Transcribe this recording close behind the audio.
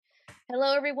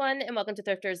Hello, everyone, and welcome to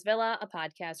Thrifters Villa, a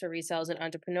podcast for resellers and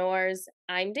entrepreneurs.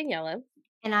 I'm Daniela.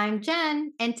 And I'm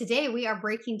Jen. And today we are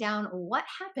breaking down what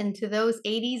happened to those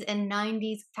 80s and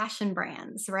 90s fashion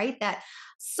brands, right? That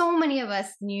so many of us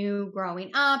knew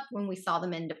growing up when we saw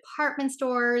them in department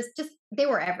stores. Just they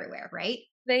were everywhere, right?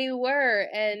 They were,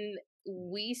 and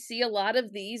we see a lot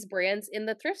of these brands in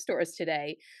the thrift stores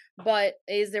today. But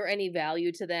is there any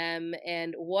value to them?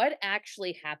 And what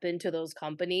actually happened to those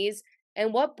companies?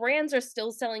 And what brands are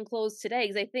still selling clothes today?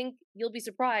 Because I think you'll be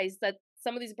surprised that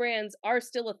some of these brands are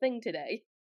still a thing today.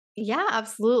 Yeah,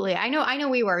 absolutely. I know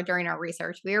we were during our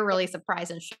research. We were really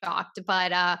surprised and shocked.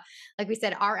 But like we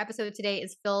said, our episode today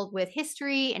is filled with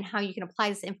history and how you can apply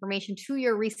this information to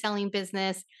your reselling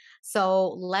business.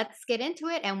 So let's get into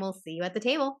it and we'll see you at the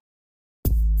table.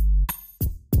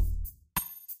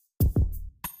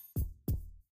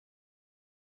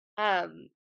 Um,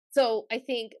 so I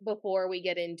think before we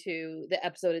get into the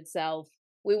episode itself,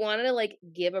 we wanted to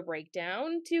give a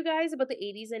breakdown to you guys about the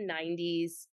 80s and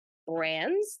 90s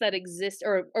brands that exist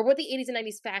or what the 80s and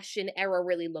 90s fashion era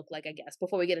really looked like, I guess,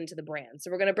 before we get into the brands.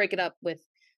 So we're gonna break it up with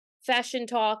fashion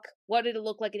talk, what did it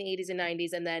look like in the 80s and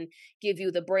 90s, and then give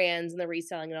you the brands and the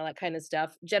reselling and all that kind of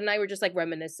stuff. Jen and I were just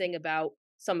reminiscing about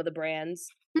some of the brands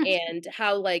and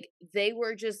how they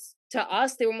were just to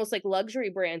us, they were almost like luxury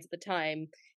brands at the time,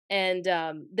 and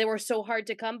they were so hard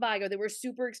to come by, or they were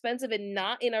super expensive and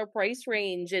not in our price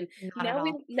range. And Not at now we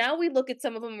all. now we look at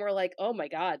some of them and we're like, oh my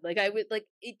god, I would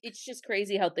it's just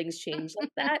crazy how things change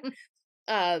like that.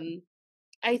 um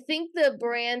I think the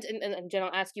brand, and Jen,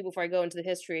 I'll ask you before I go into the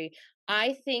history.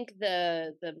 I think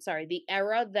the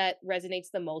era that resonates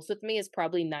the most with me is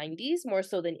probably 90s more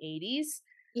so than 80s.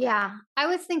 Yeah, I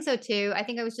would think so too. I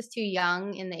think I was just too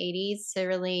young in the 80s to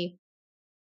really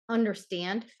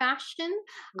understand fashion.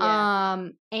 Yeah.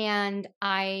 And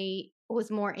I was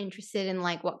more interested in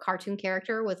like what cartoon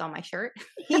character was on my shirt.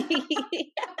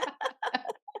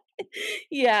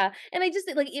 Yeah, and I just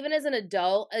even as an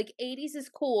adult, 80s is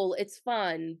cool, it's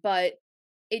fun, but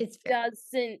it It's fair.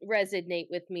 doesn't resonate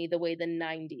with me the way the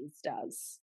 90s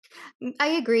does. I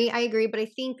agree, but I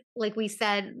think like we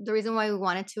said, the reason why we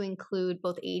wanted to include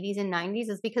both 80s and 90s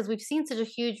is because we've seen such a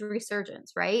huge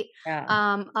resurgence, right?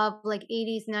 Yeah. Of like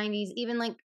 80s, 90s, even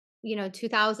like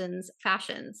 2000s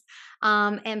fashions.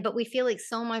 And but we feel like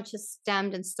so much has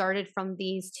stemmed and started from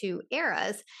these two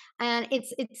eras. And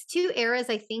it's two eras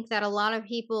I think that a lot of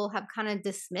people have kind of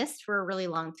dismissed for a really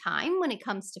long time when it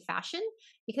comes to fashion,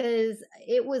 because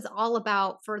it was all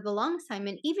about for the longest time,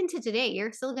 and even to today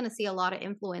you're still going to see a lot of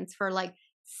influence for like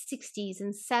 60s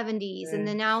and 70s, and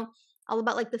then Mm. now all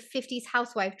about like the 50s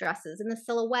housewife dresses and the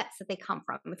silhouettes that they come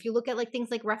from. If you look at like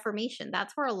things like Reformation,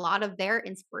 that's where a lot of their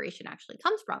inspiration actually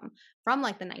comes from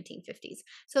like the 1950s.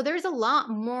 So there's a lot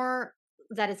more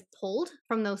that is pulled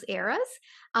from those eras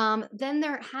than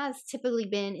there has typically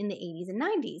been in the 80s and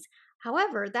 90s.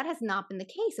 However, that has not been the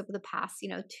case over the past,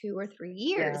 2 or 3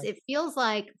 years. Yeah. It feels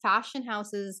like fashion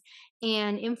houses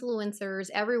and influencers,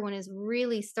 everyone is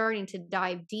really starting to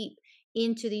dive deep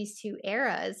into these two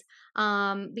eras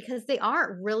because they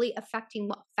are really affecting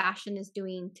what fashion is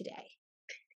doing today.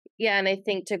 Yeah, and I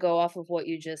think to go off of what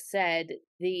you just said,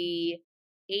 the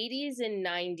 80s and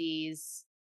 90s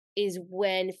is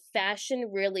when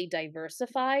fashion really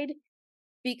diversified.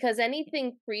 Because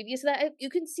anything previous to that, you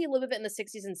can see a little bit of it in the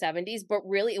 60s and 70s, but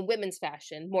really in women's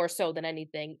fashion, more so than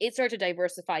anything, it started to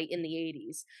diversify in the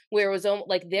 80s, where it was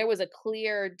there was a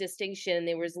clear distinction.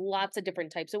 There was lots of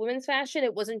different types of women's fashion.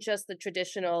 It wasn't just the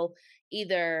traditional,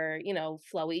 either,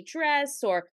 flowy dress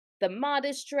or the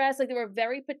modest dress. There were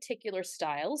very particular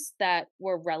styles that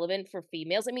were relevant for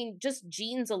females. I mean, just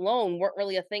jeans alone weren't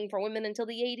really a thing for women until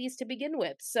the 80s to begin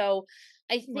with. So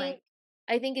I think Right.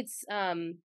 I think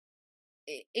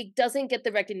it doesn't get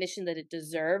the recognition that it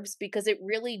deserves because it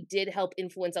really did help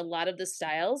influence a lot of the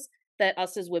styles that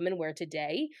us as women wear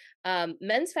today.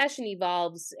 Men's fashion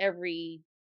evolves every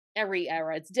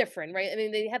era. It's different, right? I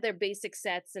mean, they have their basic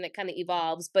sets and it kind of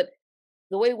evolves, but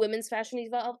the way women's fashion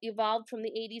evolved from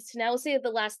the 80s to now, let's say the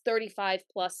last 35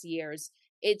 plus years,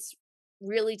 it's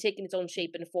really taken its own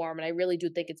shape and form. And I really do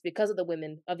think it's because of the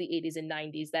women of the 80s and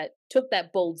 90s that took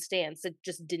that bold stance that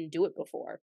just didn't do it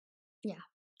before. Yeah,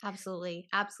 absolutely.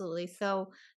 Absolutely.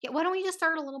 So, yeah, why don't we just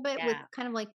start a little bit with Yeah. kind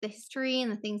of like the history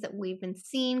and the things that we've been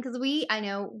seeing? Because I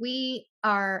know we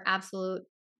are absolute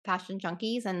fashion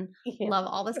junkies and Yeah. love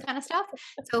all this kind of stuff.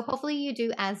 So, hopefully, you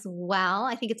do as well.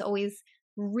 I think it's always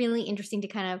really interesting to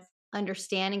kind of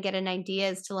understand and get an idea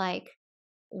as to like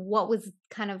what was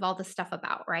kind of all this stuff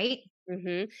about, right?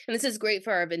 Mhm, and this is great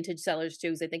for our vintage sellers too,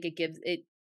 because I think it gives it.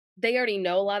 they already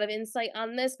know a lot of insight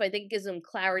on this, but I think it gives them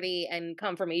clarity and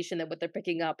confirmation that what they're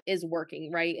picking up is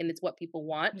working, right? And it's what people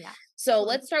want. Yeah, So absolutely.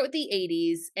 let's start with the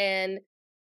 80s, and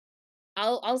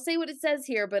I'll say what it says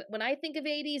here, but when I think of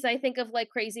 80s, I think of like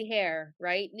crazy hair,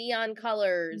 right? Neon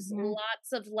colors, Mhm.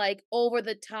 lots of like over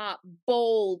the top,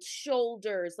 bold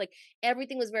shoulders, like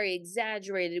everything was very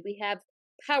exaggerated. We have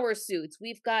power suits,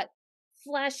 we've got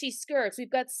flashy skirts,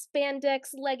 we've got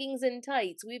spandex leggings and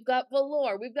tights, we've got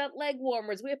velour, we've got leg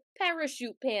warmers, we have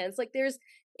parachute pants. Like there's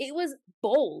it was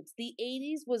bold. The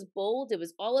 80s was bold. It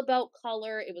was all about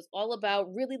color. It was all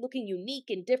about really looking unique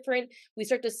and different. We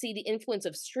start to see the influence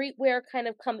of streetwear kind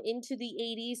of come into the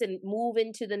 80s and move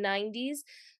into the 90s.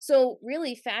 So,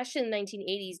 really, fashion in the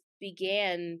 1980s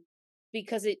began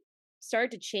because it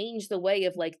started to change the way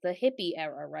of like the hippie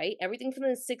era, right? Everything from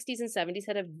the 60s and 70s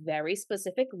had a very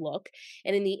specific look.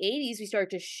 And in the 80s, we started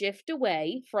to shift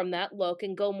away from that look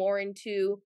and go more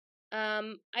into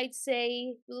I'd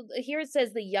say here it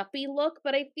says the yuppie look,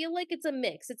 but I feel like it's a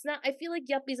mix. It's not I feel like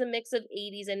yuppie's a mix of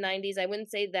 80s and 90s. I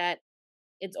wouldn't say that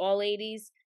it's all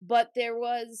 80s, but there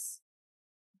was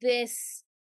this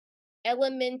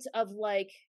element of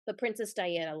like the Princess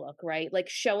Diana look, right? Like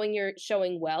showing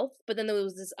wealth, but then there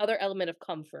was this other element of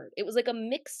comfort. It was like a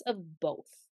mix of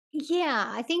both. Yeah,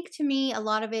 I think to me, a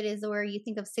lot of it is where you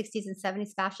think of 60s and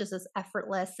 70s fashions as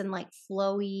effortless and like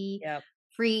flowy, Yep.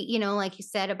 free, like you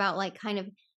said, about like kind of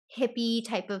hippie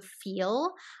type of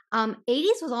feel.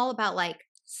 80s was all about like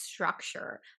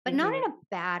structure, but not Mhm. in a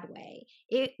bad way.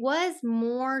 It was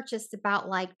more just about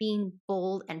like being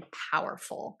bold and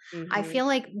powerful. I Mhm. feel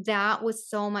like that was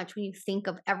so much when you think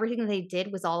of everything they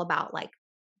did was all about like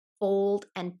bold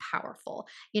and powerful.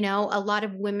 A lot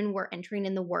of women were entering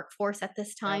in the workforce at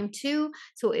this Yep. time too.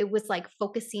 So it was like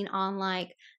focusing on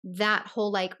like that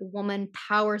whole like woman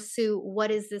power suit. What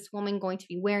is this woman going to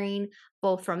be wearing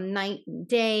both from night and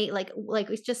day? Like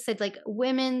we just said, like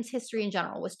women's history in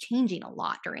general was changing a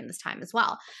lot during this time as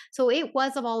well. So it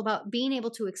was all about being able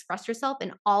to express yourself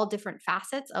in all different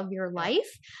facets of your Yep.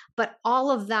 life, but all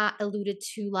of that alluded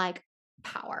to like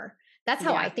power. That's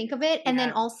how I Yeah. think of it. And then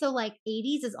Yeah. also like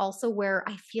 80s is also where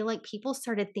I feel like people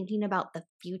started thinking about the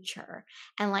future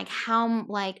and like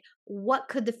like what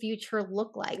could the future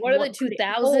look like? What are What the could it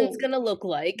 2000s hold? gonna look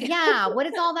like? Yeah, what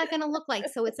is all that going to look like?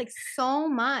 So it's like so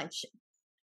much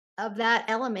of that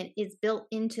element is built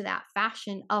into that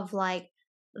fashion of like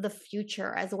the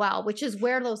future as well, which is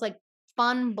where those like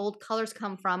fun bold colors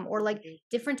come from, or like Mhm.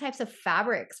 different types of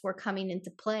fabrics were coming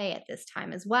into play at this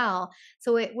time as well.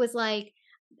 So it was like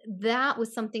that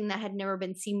was something that had never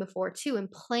been seen before too,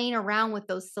 and playing around with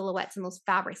those silhouettes and those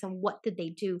fabrics and what did they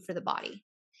do for the body.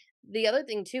 The other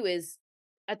thing too is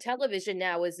a television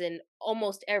now is in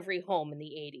almost every home in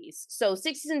the 80s. So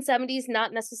 60s and 70s,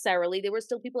 not necessarily. There were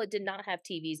still people that did not have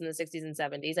TVs in the 60s and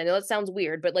 70s. I know that sounds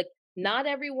weird, but like not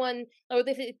everyone, or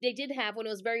if they did have one, it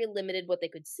was very limited what they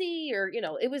could see, or,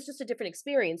 it was just a different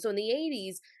experience. So in the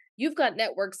 80s, you've got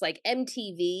networks like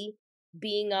MTV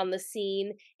being on the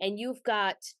scene, and you've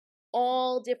got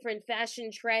all different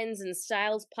fashion trends and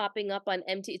styles popping up on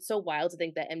MTV. It's so wild to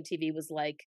think that MTV was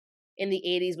like in the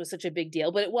 80s was such a big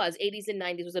deal, but it was 80s and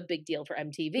 90s was a big deal for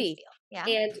Huge MTV. deal.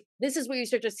 Yeah. And this is where you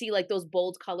start to see like those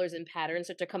bold colors and patterns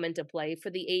start to come into play for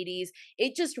the 80s.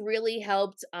 It just really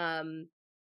helped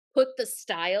put the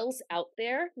styles out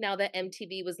there now that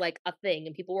MTV was like a thing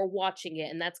and people were watching it,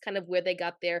 and that's kind of where they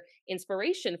got their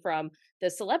inspiration from, the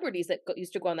celebrities that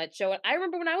used to go on that show. And I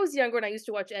remember when I was younger and I used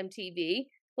to watch MTV,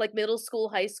 like middle school,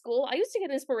 high school, I used to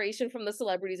get inspiration from the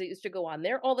celebrities that used to go on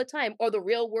there all the time, or The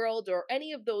Real World, or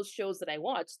any of those shows that I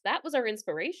watched. That was our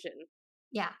inspiration.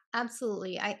 Yeah,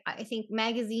 absolutely. I think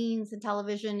magazines and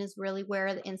television is really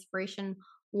where the inspiration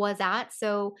was at.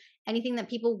 So anything that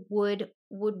people would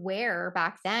wear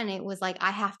back then, it was like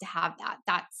I have to have that.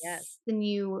 Yes. That's the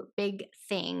new big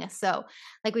thing. So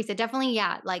like we said, definitely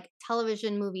yeah, like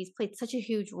television movies played such a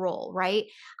huge role, right?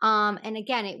 And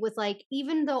again, it was like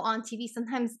even though on TV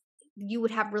sometimes you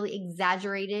would have really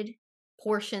exaggerated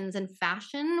portions and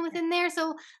fashion within there.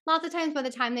 So lots of times by the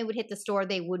time they would hit the store,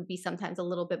 they would be sometimes a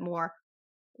little bit more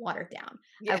watered down.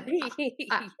 Yeah.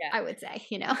 Yeah. I would say.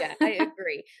 Yeah, I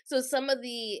agree. So some of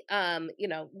the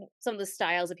some of the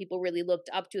styles that people really looked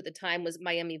up to at the time was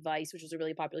Miami Vice, which was a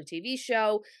really popular TV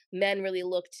show. Men really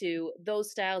looked to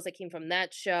those styles that came from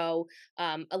that show.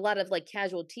 A lot of like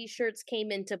casual t-shirts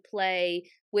came into play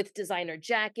with designer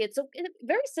jackets. So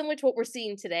very similar to what we're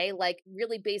seeing today, like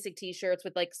really basic t-shirts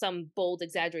with like some bold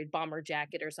exaggerated bomber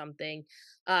jacket or something.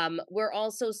 We're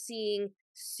also seeing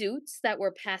suits that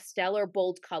were pastel or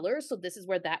bold colors. So this is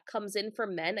where that comes in for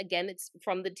men. Again, it's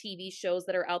from the TV shows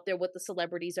that are out there, what the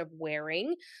celebrities are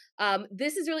wearing.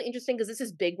 This is really interesting because this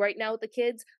is big right now with the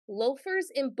kids. Loafers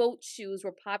and boat shoes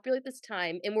were popular at this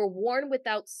time and were worn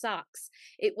without socks.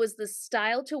 It was the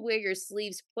style to wear your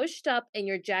sleeves pushed up and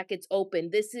your jackets open.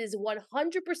 This is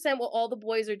 100% what all the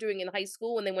boys are doing in high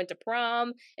school when they went to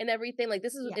prom and everything. Like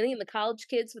this is Yeah. any of the college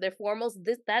kids for their formals.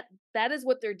 That is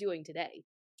what they're doing today.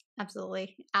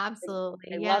 Absolutely. And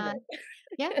Absolutely. I love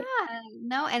Yeah. it. Yeah.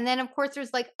 No, and then of course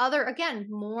there's like other again,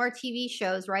 more TV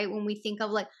shows, right? When we think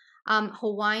of like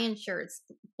Hawaiian shirts,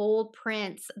 bold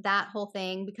prints, that whole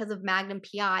thing because of Magnum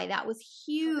PI, that was That was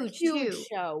a huge huge too.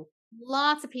 show.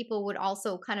 Lots of people would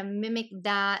also kind of mimic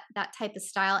that type of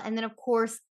style. And then of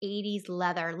course 80s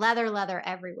leather, leather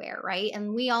everywhere, right?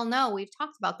 And we all know, we've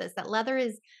talked about this, that leather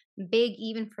is big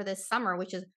even for this summer,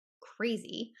 which is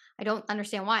crazy. I don't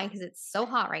understand why because it's so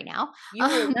hot right now. You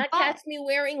will not But catch me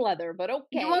wearing leather, but you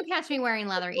okay. won't catch me wearing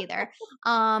leather either.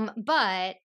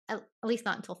 But at least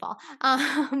not until fall.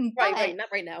 Right, But right, not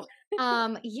right now.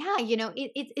 yeah,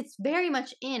 it's very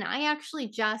much in. I actually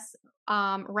just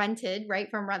rented right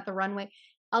from Rent the Runway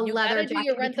a You leather gotta do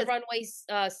your jacket Rent the because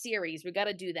Runway series. We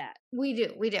gotta do that. we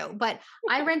do. But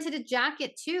I rented a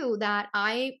jacket too that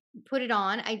I put it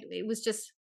on. It was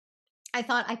just I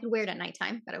thought I could wear it at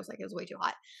nighttime, but I was like, it was way too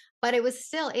hot. But it was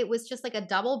just like a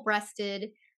double breasted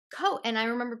coat. And I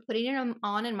remember putting it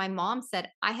on, and my mom said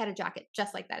I had a jacket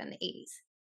just like that in the 80s.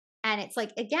 And it's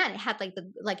like, again, it had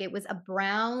like it was a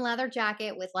brown leather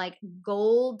jacket with like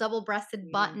gold double breasted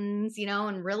Mm. buttons,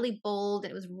 and really bold.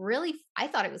 It was really, I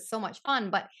thought it was so much fun,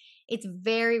 but it's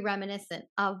very reminiscent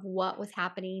of what was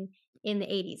happening in the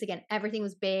 80s. Again, everything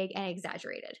was big and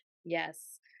exaggerated.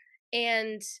 Yes.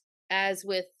 And as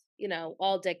with,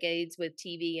 all decades with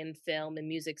TV and film and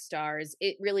music stars,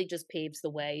 it really just paves the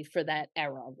way for that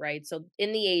era, right? So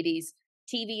in the 80s,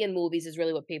 TV and movies is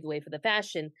really what paved the way for the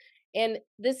fashion. And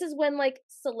this is when like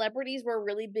celebrities were a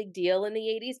really big deal in the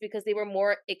 80s because they were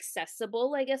more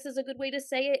accessible, I guess is a good way to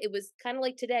say it. It was kind of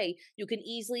like today. You can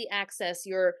easily access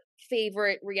your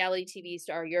favorite reality TV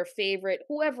star, your favorite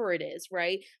whoever it is,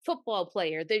 right? Football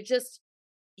player. They're just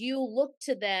you look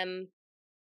to them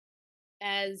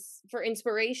as for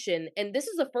inspiration, and this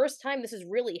is the first time this is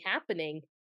really happening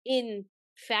in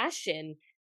fashion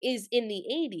is in the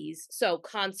 80s. So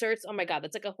concerts, oh my god,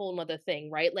 that's like a whole nother thing,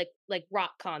 right? Like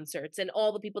rock concerts and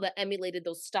all the people that emulated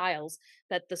those styles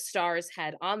that the stars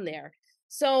had on there.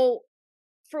 So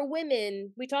for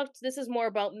women, we talked this is more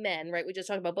about men, right? We just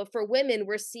talked about, but for women,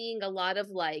 we're seeing a lot of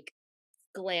like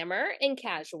glamour and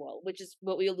casual, which is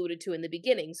what we alluded to in the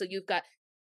beginning. So you've got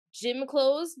gym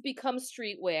clothes become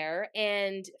streetwear,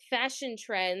 and fashion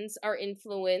trends are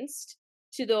influenced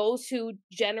to those who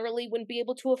generally wouldn't be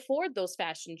able to afford those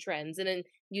fashion trends. And then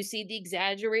you see the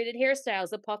exaggerated hairstyles,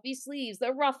 the puffy sleeves,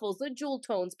 the ruffles, the jewel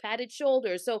tones, padded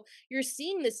shoulders. So you're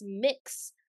seeing this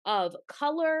mix of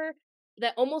color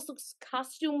that almost looks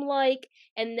costume like,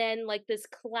 and then like this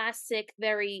classic,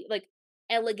 very like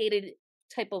elegated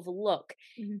type of look.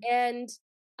 Mhm. And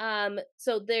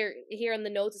so there here in the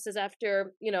notes it says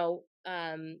after,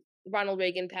 Ronald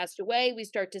Reagan passed away, we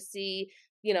start to see,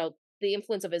 the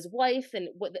influence of his wife and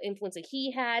what the influence that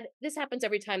he had. This happens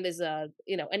every time there's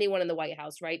anyone in the White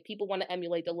House, right? People want to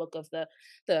emulate the look of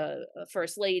the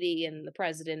first lady and the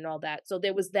president and all that. So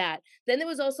there was that. Then there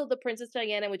was also the Princess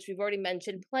Diana, which we've already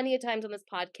mentioned plenty of times on this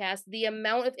podcast. The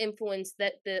amount of influence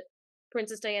that the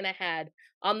Princess Diana had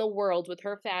on the world with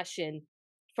her fashion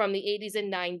from the 80s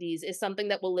and 90s is something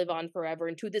that will live on forever.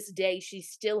 And to this day, she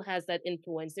still has that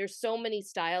influence. There's so many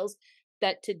styles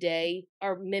that today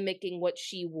are mimicking what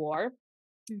she wore.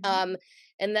 Mhm. Um,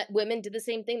 and that women did the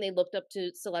same thing. They looked up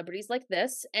to celebrities like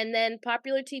this. And then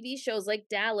popular TV shows like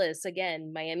Dallas,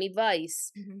 again, Miami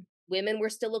Vice, Mhm. women were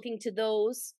still looking to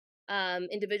those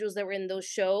individuals that were in those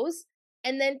shows.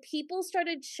 And then people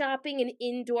started shopping in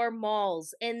indoor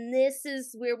malls. And this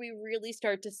is where we really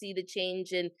start to see the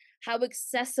change in how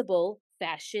accessible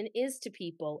fashion is to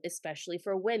people, especially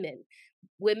for women.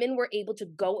 Women were able to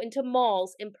go into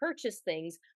malls and purchase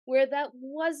things where that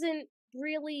wasn't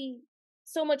really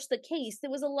so much the case.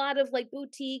 There was a lot of like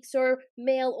boutiques or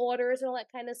mail orders and all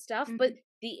that kind of stuff. But Mhm.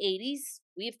 the 80s,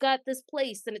 we've got this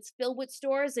place and it's filled with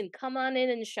stores and come on in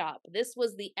and shop. This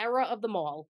was the era of the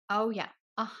mall. Oh yeah,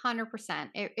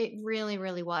 100%. It really,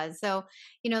 really was. So,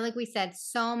 like we said,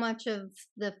 so much of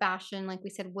the fashion, like we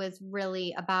said, was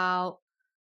really about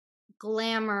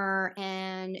glamour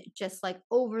and just like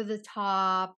over the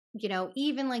top,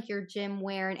 even like your gym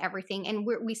wear and everything. And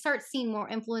we start seeing more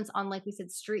influence on, like we said,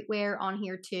 streetwear on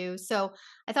here too. So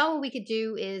I thought what we could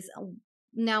do is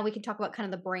now we can talk about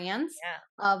kind of the brands Yeah.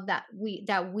 of that we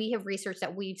have researched,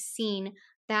 that we've seen,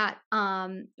 that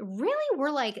really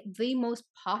were like the most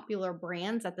popular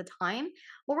brands at the time.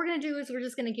 What we're going to do is we're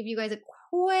just going to give you guys a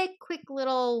quick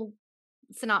little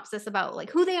synopsis about like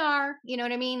who they are, you know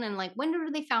what I mean, and like when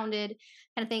were they founded,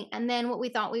 kind of thing. And then what we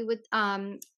thought we would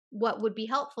what would be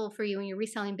helpful for you in your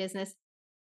reselling business,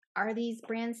 are these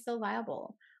brands still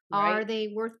viable? Are Right. they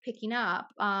worth picking up?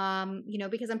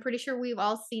 Because I'm pretty sure we've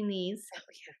all seen these Oh,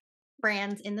 yeah.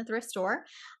 brands in the thrift store.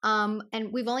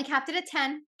 And we've only capped it at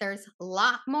 10. There's a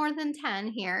lot more than 10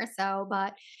 here. So,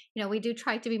 but, we do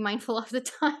try to be mindful of the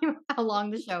time, how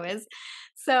long the show is.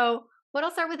 So, what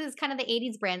I'll start with is kind of the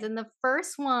 80s brands. And the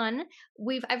first one,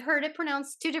 I've heard it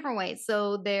pronounced two different ways.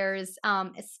 So there's a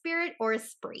Spirit or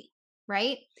Esprit,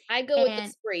 right? I go with the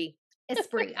And spree.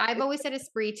 Esprit. I've always said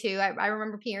Esprit too. I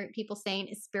remember hearing people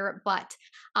saying Spirit, but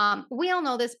we all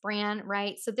know this brand,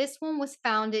 right? So this one was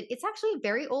founded. It's actually a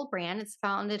very old brand. It's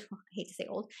founded. I hate to say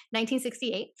old,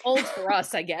 1968. Old for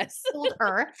us, I guess.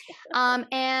 Older.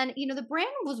 And the brand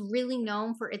was really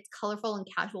known for its colorful and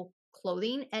casual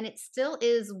clothing, and it still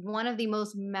is one of the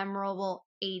most memorable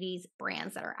 80s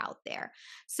brands that are out there.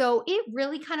 So it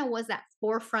really kind of was that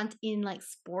forefront in like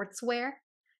sportswear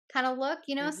kind of look,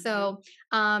 Mhm. so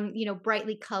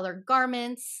brightly colored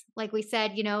garments, like we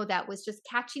said, that was just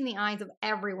catching the eyes of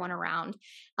everyone around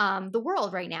the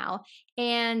world right now.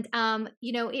 And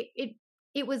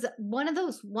it was one of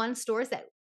those one stores that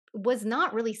was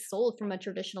not really sold from a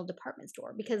traditional department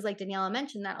store, because like Daniela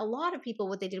mentioned, that a lot of people,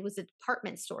 what they did was a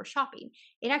department store shopping.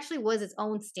 It actually was its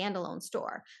own standalone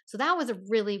store, so that was a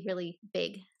really really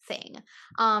big thing.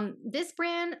 This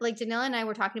brand, like Daniela and I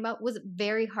were talking about, was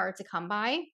very hard to come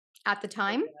by at the It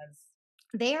time. was.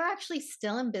 They are actually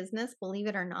still in business, believe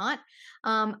it or not.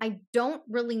 I don't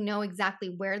really know exactly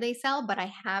where they sell, but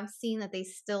I have seen that they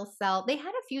still sell. They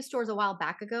had a few stores a while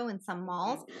back ago in some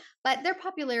malls, but their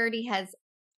popularity has,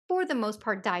 for the most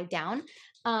part, died down.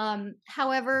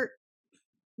 However,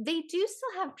 they do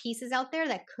still have pieces out there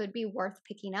that could be worth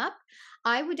picking up.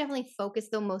 I would definitely focus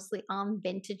though mostly on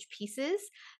vintage pieces.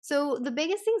 So the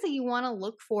biggest things that you want to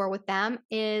look for with them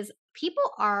is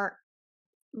people are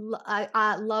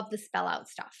I love the spell out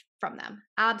stuff from them.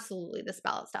 Absolutely the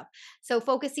spell out stuff. So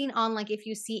focusing on like if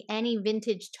you see any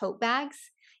vintage tote bags,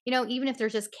 even if they're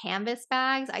just canvas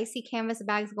bags, I see canvas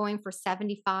bags going for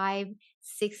 75,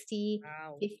 60,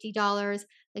 Wow. $50.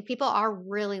 Like people are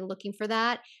really looking for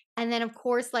that. And then of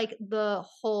course like the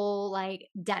whole like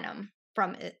denim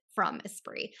from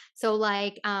Esprit. So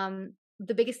like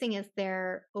the biggest thing is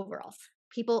their overalls.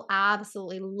 People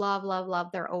absolutely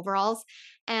love their overalls.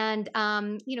 And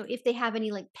if they have any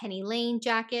like Penny Lane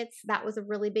jackets, that was a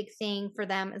really big thing for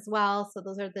them as well. So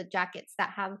those are the jackets that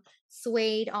have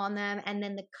suede on them, and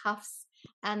then the cuffs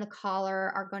and the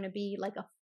collar are going to be like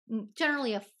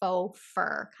generally a faux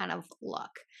fur kind of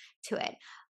look to it.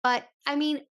 But I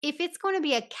mean, if it's going to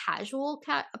be a casual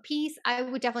piece, I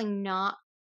would definitely not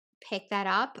pick that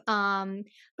up.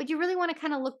 But you really want to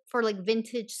kind of look for like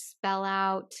vintage spell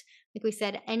out. Like we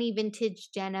said, any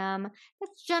vintage denim.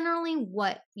 That's generally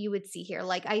what you would see here.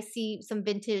 Like I see some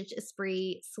vintage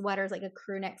Esprit sweaters, like a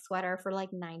crew neck sweater for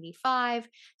like 95.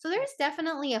 So there's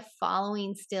definitely a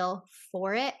following still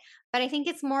for it. But I think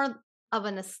it's more of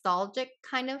a nostalgic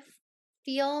kind of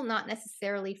feel, not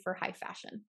necessarily for high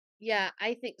fashion. Yeah,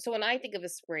 I think so. When I think of a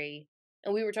spray,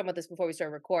 and we were talking about this before we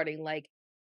started recording, like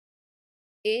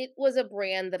it was a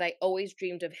brand that I always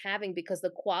dreamed of having because the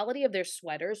quality of their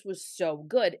sweaters was so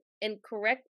good. And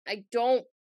correct, I don't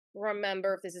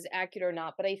remember if this is accurate or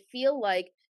not, but I feel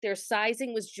like their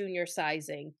sizing was junior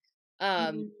sizing.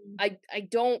 Mm. I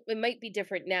don't, it might be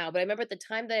different now, but I remember at the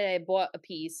time that I bought a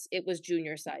piece, it was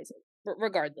junior sizing.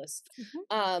 Regardless.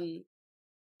 Mhm. Um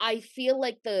I feel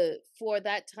like the for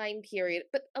that time period,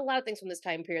 but a lot of things from this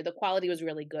time period, the quality was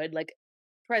really good. Like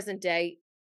present day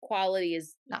quality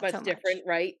is Not much so much. different,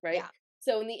 right? Right. Yeah.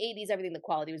 So in the 80s, everything, the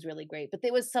quality was really great. But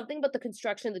there was something about the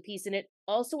construction of the piece, and it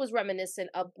also was reminiscent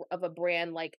of a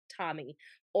brand like Tommy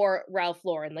or Ralph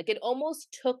Lauren. Like it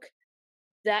almost took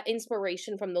that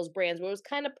inspiration from those brands where it was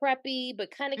kind of preppy but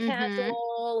kind of Hmm.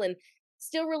 casual and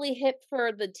still really hip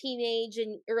for the teenage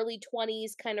and early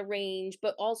 20s kind of range,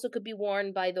 but also could be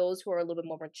worn by those who are a little bit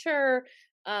more mature.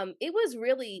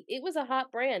 It was a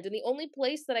hot brand, and the only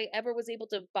place that I ever was able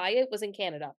to buy it was in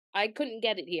Canada. I couldn't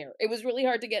get it here. It was really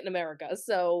hard to get in America.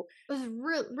 So It was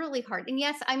really hard. And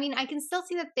yes, I mean, I can still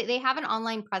see that they have an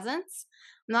online presence.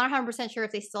 I'm not 100% sure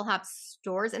if they still have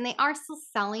stores, and they are still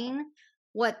selling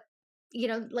what,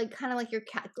 like kind of like your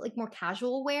like more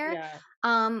casual wear. yeah,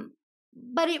 Um,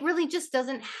 but it really just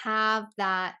doesn't have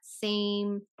that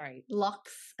same right.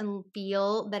 looks and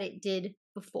feel that it did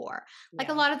before. Like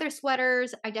a Yeah. lot of their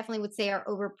sweaters, I definitely would say are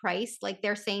overpriced. Like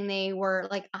they're saying they were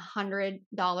like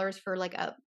 $100 for like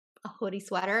a hoodie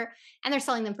sweater and they're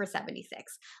selling them for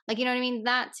 76. Like, you know what I mean?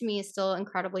 That to me is still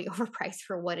incredibly overpriced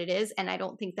for what it is. And I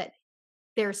don't think that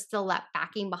there's still that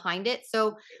backing behind it.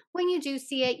 So when you do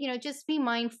see it, just be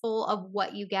mindful of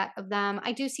what you get of them.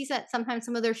 I do see that sometimes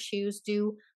some of their shoes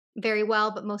do very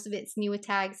well, but most of it's new with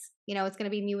tags. It's going to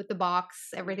be new with the box,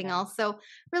 everything Yeah. else. So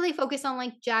really focus on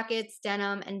like jackets,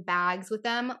 denim, and bags with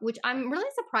them, which I'm really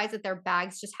surprised that their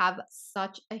bags just have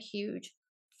such a huge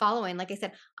following. Like I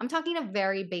said, I'm talking a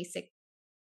very basic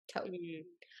tote. Mhm.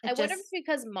 I It wonder if it's just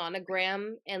because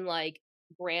monogram and, like,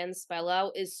 brand spell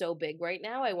out is so big right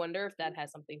now. I wonder if that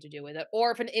has something to do with it,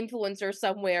 or if an influencer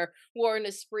somewhere wore an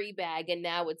Esprit bag and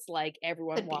now it's like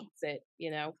everyone could be, wants it, you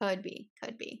know? could be,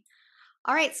 could be.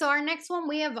 All right, so our next one,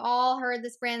 we have all heard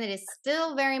this brand that is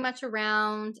still very much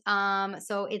around.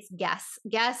 So it's Guess.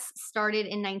 Guess started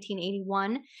in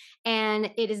 1981,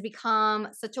 and it has become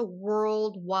such a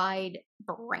worldwide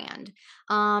brand.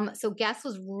 So Guess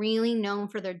was really known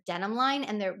for their denim line,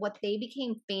 and what they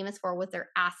became famous for was their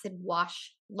acid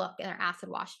wash look and their acid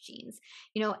wash jeans.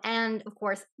 And of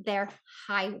course their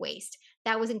high waist.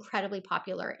 That was incredibly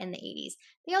popular in the 80s.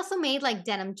 They also made like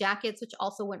denim jackets, which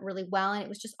also went really well. And it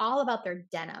was just all about their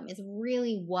denim, is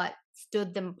really what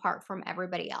stood them apart from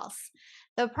everybody else.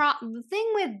 The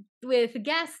thing with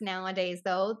Guess nowadays,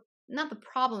 though, not the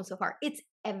problem so far, it's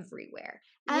everywhere.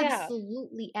 Yeah.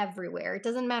 Absolutely everywhere. It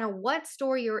doesn't matter what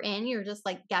store you're in, you're just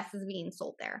like Guess is being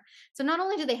sold there. So not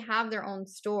only do they have their own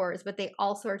stores, but they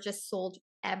also are just sold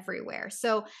everywhere.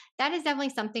 So that is definitely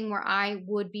something where I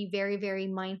would be very, very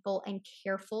mindful and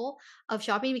careful of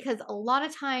shopping, because a lot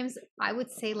of times I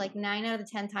would say like 9 out of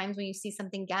the 10 times when you see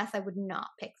something Guess, I would not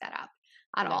pick that up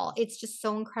at No. all. It's just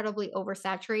so incredibly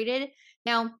oversaturated.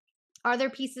 Now, are there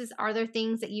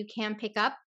things that you can pick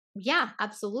up? Yeah,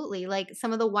 absolutely. Like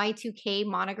some of the Y2K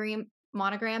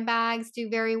monogram bags do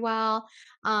very well.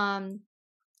 Um,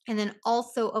 and then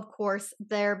also, of course,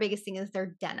 their biggest thing is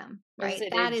their denim, I was right? gonna say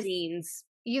their That is, jeans,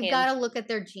 you've got hands to look at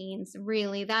their jeans.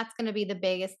 Really, that's going to be the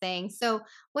biggest thing. So,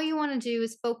 what you want to do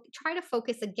is try to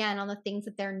focus again on the things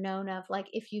that they're known of. Like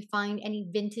if you find any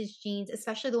vintage jeans,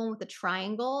 especially the one with the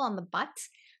triangle on the butt,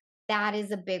 that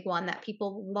is a big one that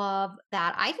people love.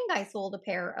 That I think I sold a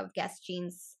pair of Guess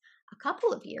jeans a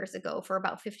couple of years ago for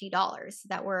about $50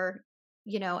 that were,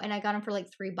 and I got them for like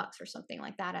 $3 or something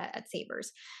like that at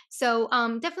Savers. So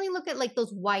definitely look at like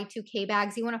those Y2K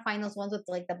bags. You want to find those ones with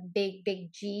like the big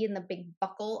G and the big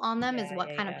buckle on them is yeah, what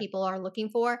yeah, kind of yeah. people are looking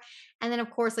for. And then of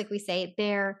course, like we say,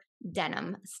 they're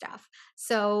denim stuff.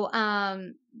 So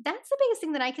that's the biggest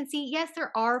thing that I can see. Yes,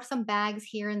 there are some bags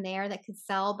here and there that could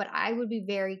sell, but I would be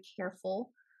very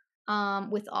careful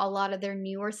with a lot of their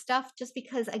newer stuff, just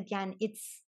because again,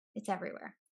 it's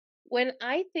everywhere. When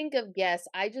I think of Guess,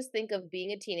 I just think of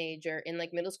being a teenager in,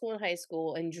 like, middle school and high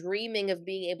school and dreaming of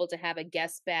being able to have a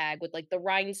Guess bag with, like, the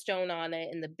rhinestone on it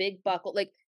and the big buckle,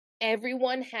 like,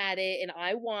 everyone had it and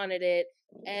I wanted it,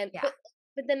 and Yeah,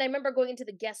 but then I remember going into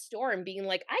the Guess store and being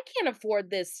like, "I can't afford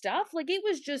this stuff," like, it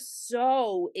was just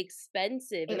so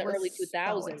expensive in it the early was so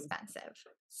 2000s, expensive.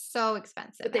 So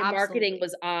expensive. but their marketing Absolutely.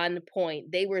 was on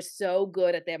point. They were so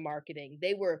good at their marketing.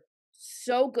 They were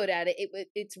so good at it.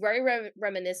 It's very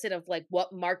reminiscent of like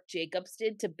what Marc Jacobs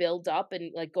did to build up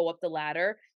and like go up the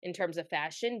ladder in terms of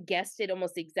fashion. Guess did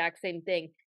almost the exact same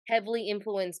thing, heavily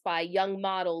influenced by young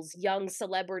models, young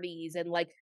celebrities, and like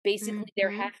basically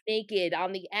they're Hmm. half naked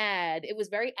on the ad. It was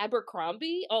very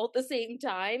Abercrombie all at the same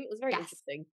time. It was very Yes.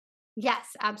 interesting. Yes,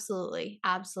 absolutely.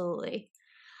 Absolutely.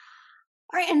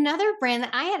 All right, another brand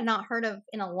that I had not heard of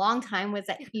in a long time was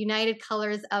that United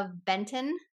Colors of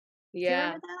Benton. Do you Yeah.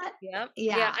 remember that? Yeah.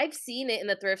 Yeah. Yeah. I've seen it in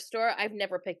the thrift store. I've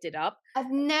never picked it up.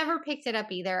 I've never picked it up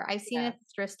either. I've seen it Yeah. at the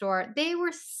thrift store. They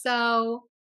were so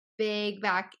big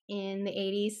back in the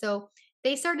 80s. So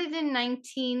they started in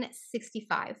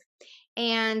 1965.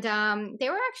 And they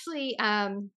were actually,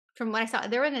 from what I saw,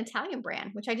 they were an Italian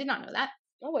brand, which I did not know that.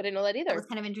 Oh, I didn't know that That was either.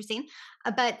 kind of interesting.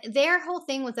 But their whole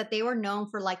thing was that they were known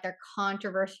for like their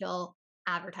controversial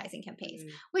advertising campaigns,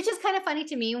 Mm. which is kind of funny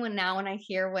to me when I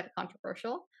hear what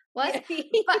controversial was. Yeah.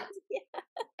 But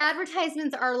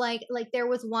advertisements are like there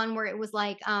was one where it was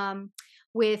like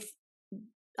with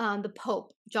the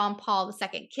Pope, John Paul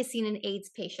II, kissing an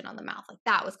AIDS patient on the mouth. Like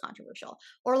that was controversial.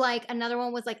 Or like another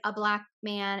one was like a black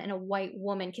man and a white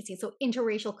woman kissing. So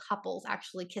interracial couples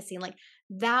actually kissing. Like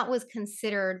that was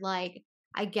considered like,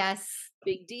 I guess,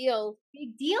 Big deal.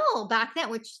 big deal back then,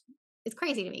 which It's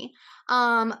crazy to me.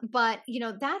 But you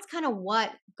know, that's kind of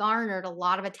what garnered a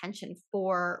lot of attention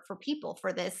for people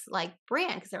for this like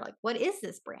brand because they're like, what is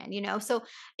this brand? You know, so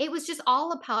it was just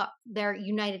all about their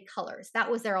united colors.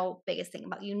 That was their whole biggest thing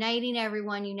about uniting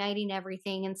everyone, uniting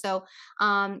everything. And so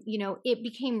you know, it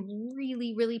became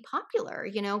really, really popular,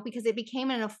 you know, because it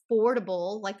became an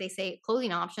affordable, like they say,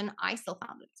 clothing option. I still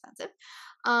found it expensive.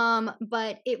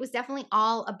 But it was definitely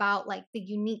all about like the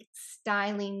unique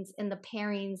stylings and the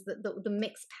pairings, the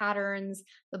mixed patterns,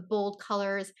 the bold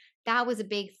colors. That was a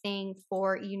big thing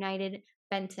for United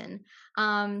Benton.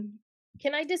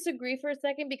 Can I disagree for a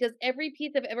second? Because every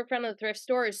piece I've ever found in a thrift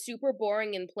store is super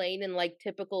boring and plain and like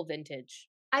typical vintage.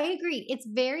 I agree. It's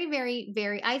very, very,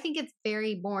 very, I think it's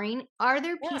very boring. Are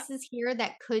there Yeah. pieces here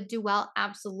that could do well?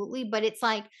 Absolutely. But it's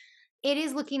like, it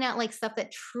is looking at like stuff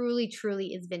that truly,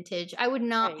 truly is vintage. Right. I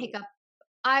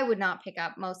would not pick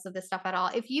up most of this stuff at all.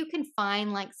 If you can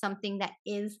find like something that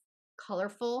is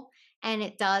colorful and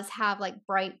it does have like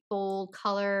bright, bold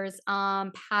colors,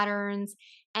 patterns,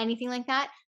 anything like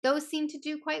that, those seem to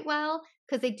do quite well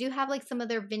because they do have like some of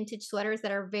their vintage sweaters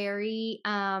that are very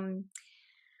kind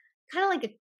of like a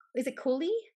is it coolie?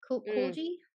 Mm, Coolgy?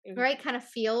 mhm. Right? Kind of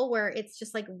feel where it's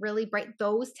just like really bright.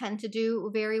 Those tend to do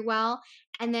very well.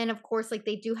 And then of course, like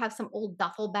they do have some old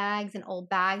duffel bags and old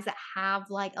bags that have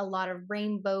like a lot of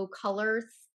rainbow colors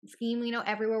scheme, you know,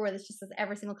 everywhere where this just says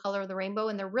every single color of the rainbow.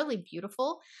 And they're really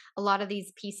beautiful, a lot of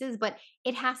these pieces, but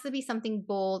it has to be something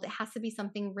bold. It has to be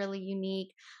something really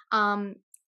unique. Um,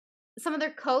 some of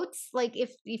their coats, like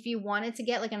if you wanted to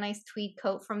get like a nice tweed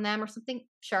coat from them or something,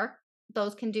 sure,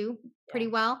 those can do pretty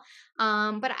Yeah. well.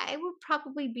 But I would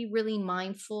probably be really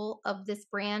mindful of this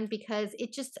brand because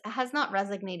it just has not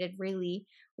resonated really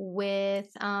with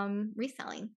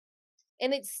reselling.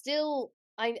 And it's still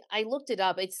I looked it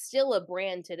up. It's still a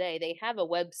brand today. They have a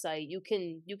website. You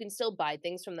can still buy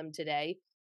things from them today.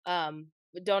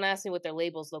 But don't ask me what their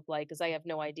labels look like because I have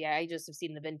no idea. I just have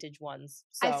seen the vintage ones.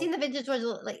 I've So, seen the vintage ones,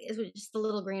 like it was just the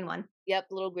little green one. yep,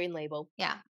 little green label.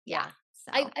 Yeah, yeah. Yeah.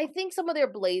 I So I think some of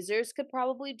their blazers could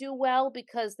probably do well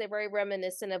because they're very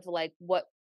reminiscent of like what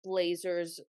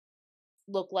blazers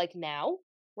look like now,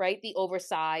 right? The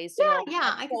oversized and all yeah, yeah,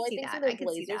 that. I could So I see think some that. of I their could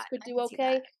see blazers that. could I do could see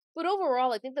that. okay. But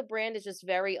overall, I think the brand is just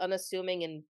very unassuming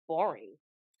and boring.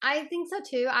 I think so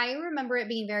too. I remember it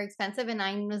being very expensive and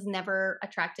I was never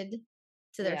attracted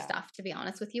to their Yeah. stuff, to be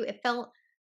honest with you. It felt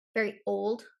very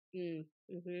old, Mm.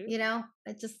 Mhm. you know?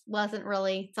 It just wasn't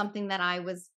really something that I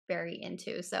was very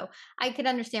into. So I could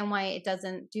understand why it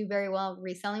doesn't do very well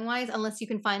reselling wise, unless you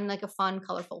can find like a fun,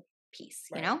 colorful piece,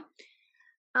 you Right. know?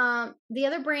 The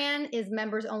other brand is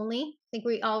members only. I think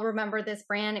we all remember this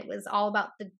brand. It was all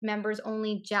about the members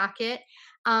only jacket.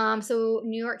 So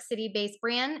New York City based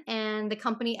brand, and the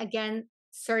company again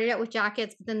started out with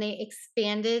jackets, but then they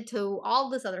expanded to all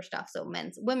this other stuff. So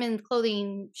men's, women's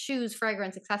clothing, shoes,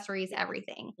 fragrance, accessories,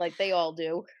 everything Like they all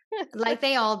do. like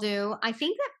they all do. I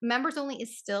think that members only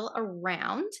is still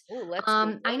around. Ooh, let's I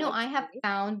Google. know I Let's have see.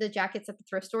 found the jackets at the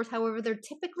thrift stores. However, they're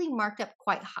typically marked up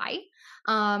quite high.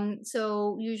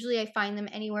 So usually I find them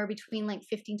anywhere between like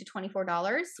 $15 to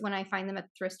 $24 when I find them at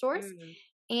the thrift stores. Mm.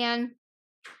 And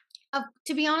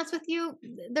to be honest with you,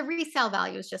 the resale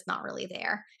value is just not really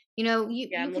there. You know,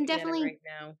 Yeah, I'm looking at it right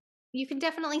now. you can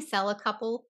definitely sell a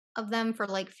couple of them for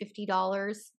like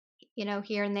 $50, you know,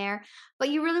 here and there. But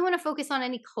you really want to focus on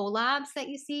any collabs that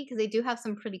you see because they do have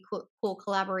some pretty cool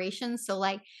collaborations. So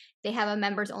like they have a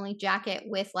members only jacket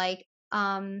with like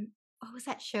what was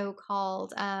that show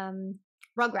called?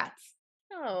 Rugrats.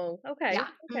 Oh, okay. Yeah.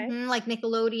 Okay. Like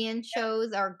Nickelodeon Yep.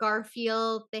 shows or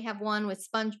Garfield. They have one with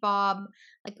SpongeBob.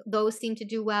 Like those seem to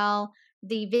do well.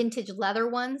 The vintage leather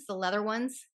ones, the leather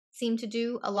ones seem to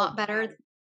do a Oh, lot better wow.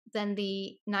 than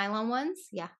the nylon ones.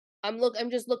 Yeah. I'm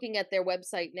just looking at their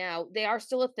website now. They are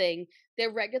still a thing.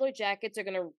 Their regular jackets are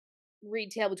gonna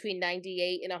retail between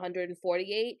 98 and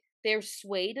 148. Their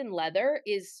suede and leather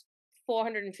is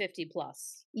 450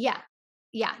 plus. Yeah.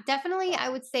 Yeah, definitely I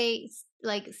So, would say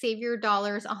like save your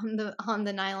dollars on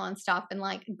the nylon stuff and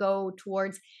like go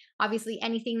towards obviously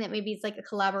anything that maybe is like a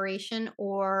collaboration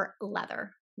or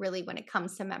leather really when it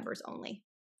comes to members only.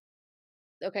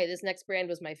 okay, this next brand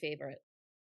was my favorite.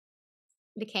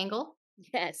 The Kangol.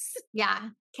 Yes. Yeah.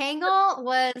 Kangol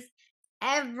was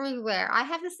everywhere. I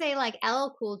have to say, like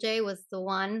LL Cool J was the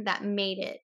one that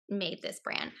made this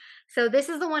brand. So this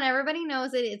is the one everybody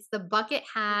knows it. It's the bucket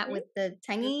hat Mhm, with the mhm,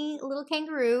 tiny little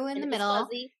kangaroo in and the it was middle.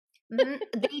 fuzzy.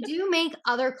 They do make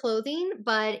other clothing,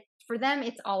 but for them,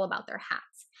 it's all about their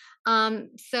hats.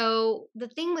 So the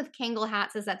thing with Kangol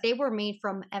hats is that they were made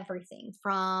from everything,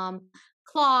 from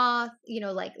cloth,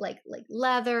 like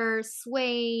leather,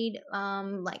 suede,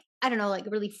 like I don't know, like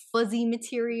really fuzzy Yeah,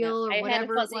 material or I had a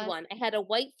whatever it fuzzy was. one. I had a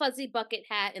white fuzzy bucket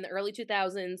hat in the early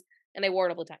 2000s, and I wore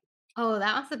it all the time. Oh,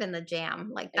 that must have been the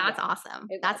jam. Like It that's was. awesome.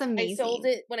 It That's was. I sold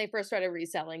amazing. it when I first started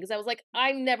reselling because I was like,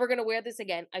 "I'm never gonna wear this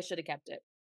again. I should have kept it."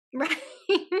 Right.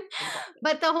 Exactly.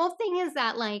 But the whole thing is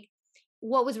that, like,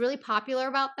 what was really popular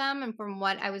about them, and from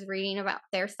what I was reading about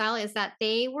their style, is that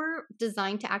they were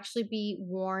designed to actually be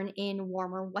worn in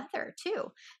warmer weather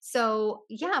too. So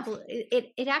yeah,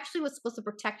 it actually was supposed to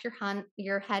protect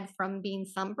your head from being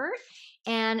sunburned.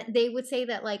 And they would say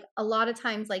that, like, a lot of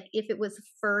times, like if it was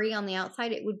furry on the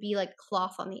outside, it would be like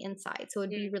cloth on the inside. So it'd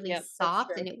be really Yep, that's soft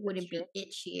true. and it That's wouldn't true. be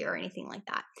itchy or anything like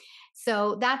that.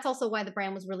 So that's also why the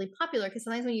brand was really popular, because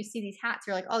sometimes when you see these hats,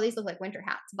 you're like, oh, these look like winter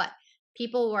hats. But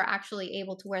people were actually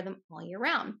able to wear them all year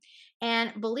round.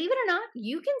 And believe it or not,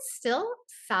 you can still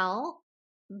sell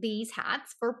these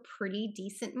hats for pretty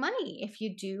decent money if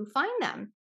you do find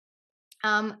them.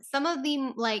 Some of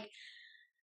the like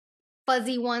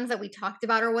fuzzy ones that we talked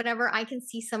about or whatever, I can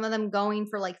see some of them going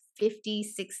for like 50,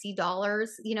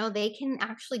 $60. You know, they can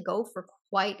actually go for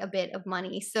quite a bit of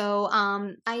money. So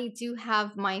I do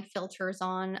have my filters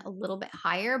on a little bit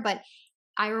higher, but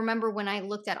I remember when I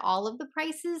looked at all of the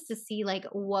prices to see like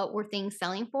what were things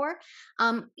selling for.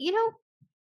 You know,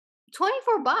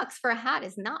 24 bucks for a hat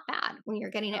is not bad when you're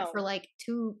getting it for Oh, like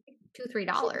 $3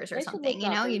 or I should look something, you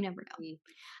up know, you and never know. see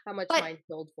how much But mine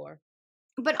sold for.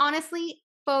 honestly,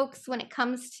 folks, when it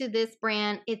comes to this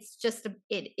brand, it's just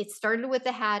it started with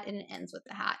the hat and it ends with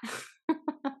the hat.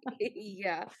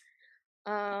 Yeah.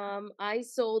 I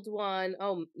sold one,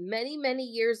 oh, many, many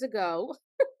years ago.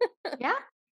 Yeah.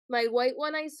 My white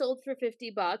one I sold for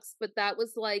 50 bucks, but that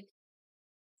was like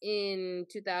in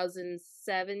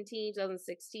 2017,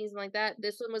 2016, something like that.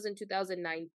 This one was in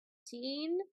 2019.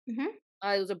 Hmm.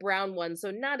 It was a brown one,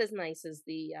 so not as nice as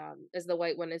the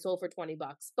white one. I sold for 20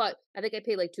 bucks, but I think I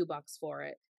paid like 2 bucks for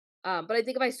it. But I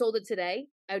think if I sold it today,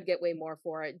 I would get way more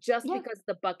for it just Yeah. because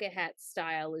the bucket hat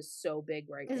style is so big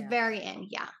right Is now. very in,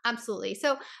 yeah, absolutely.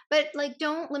 So, but like,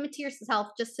 don't limit to yourself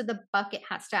just to the bucket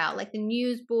hat style, like the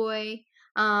newsboy,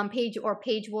 page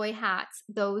boy hats.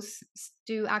 Those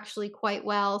do actually quite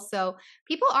well. So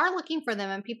people are looking for them,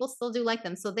 and people still do like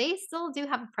them. So they still do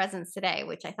have a presence today,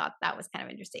 which I thought that was kind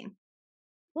of interesting.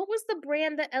 What was the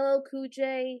brand that LL Cool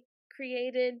J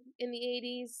created in the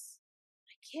 80s?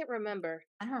 I can't remember.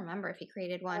 I don't remember if he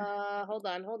created one. Hold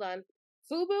on, hold on.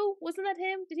 Fubu? Wasn't that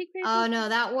him? Did he create Oh Fubu? no,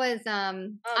 that was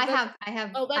That's I have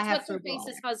what's her Frugal on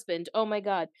face's there. husband. Oh my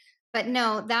god. But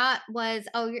no, that was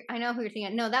I know who you're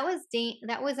thinking. No, that was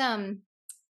that was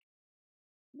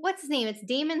what's his name? It's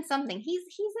Damon something. He's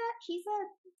a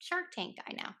Shark Tank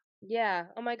guy now. Yeah.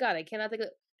 Oh my god, I cannot think of.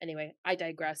 Anyway, I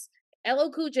digress.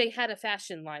 LL Cool J had a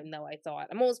fashion line, though. I thought.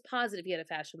 I'm almost positive he had a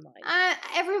fashion line.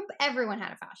 Everyone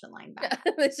had a fashion line back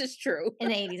This is true. in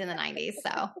the 80s and the 90s.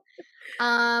 So,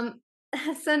 um,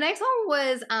 so next one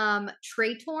was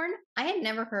Trey Torn. I had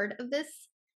never heard of this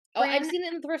Oh, I've brand seen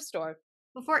it in the thrift store.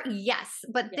 before. Yes,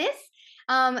 but Yeah.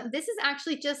 this is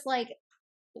actually just like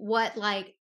what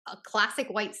like a classic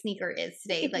white sneaker is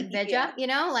today, like Yeah. Veja, you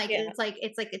know, like Yeah.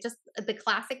 it's just the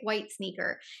classic white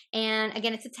sneaker. And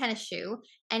again, it's a tennis shoe,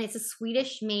 and it's a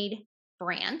Swedish made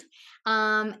brand.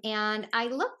 And I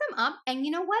looked them up, and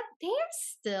you know what? They are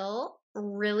still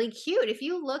really cute. If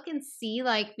you look and see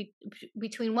like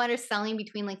between what is selling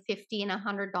between like 50 and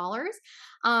 $100,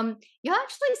 you'll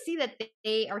actually see that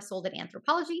they are sold at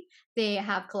Anthropology. They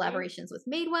have Mhm. collaborations with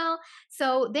Madewell,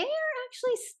 so they are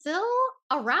actually still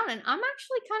around, and I'm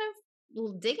actually kind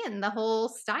of digging the whole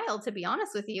style, to be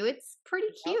honest with you. It's pretty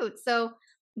Yep. cute. So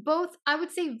both, I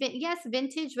would say, yes,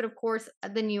 vintage, but of course,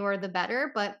 the newer the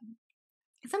better. But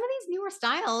some of these newer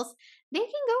styles, they can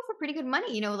go for pretty good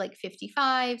money, you know, like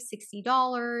 55,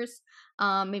 $60,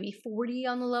 maybe 40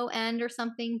 on the low end or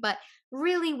something. But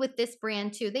really with this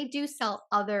brand too, they do sell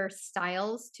other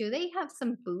styles too. They have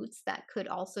some boots that could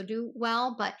also do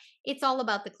well, but it's all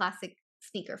about the classic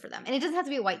sneaker for them. And it doesn't have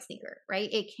to be a white sneaker,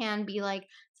 right? It can be like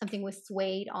something with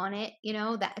suede on it, you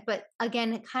know, that, but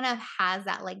again, it kind of has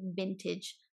that like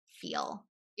vintage feel.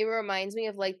 It reminds me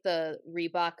of like the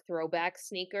Reebok throwback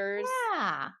sneakers.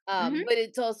 Yeah. Hmm. But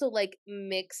it's also like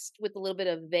mixed with a little bit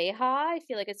of Veja. I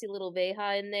feel like I see a little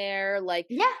Veja in there. Like,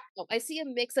 Yeah. oh, I see a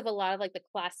mix of a lot of like the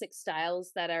classic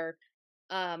styles that are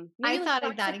I maybe like thought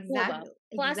of that classic Puma. exactly.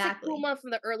 Classic Exactly. Puma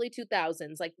from the early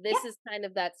 2000s. Like Yeah, this is kind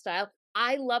of that style.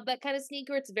 I love that kind of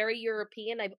sneaker. It's very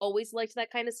European. I've always liked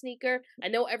that kind of sneaker. I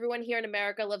know everyone here in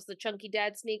America loves the chunky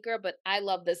dad sneaker, but I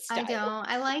love this I style. don't.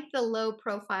 I like the low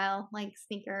profile like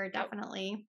sneaker, Yep.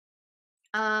 definitely.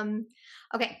 Um,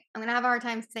 okay, I'm gonna have a hard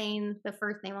time saying the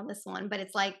first name on this one, but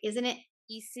it's like, isn't it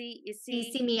Issey?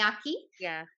 Issey Miyake?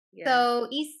 Yeah, yeah. So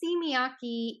Issey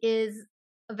Miyake is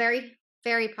a very,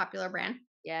 very popular brand. Still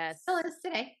Yes. is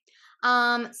today.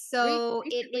 So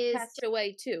it Recently is passed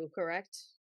away too, correct?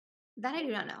 that I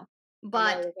do not know, I'm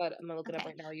gonna but look it up okay.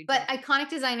 right now while you But talk. iconic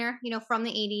designer, from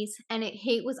the 80s. And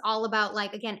he was all about,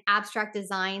 like, again, abstract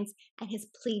designs and his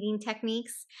pleating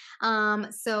techniques.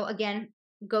 So again,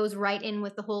 goes right in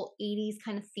with the whole 80s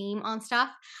kind of theme on stuff.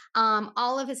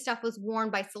 All of his stuff was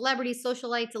worn by celebrities,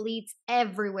 socialites, elites,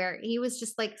 everywhere. He was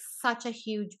just like such a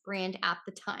huge brand at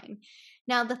the time.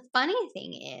 Now, the funny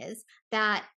thing is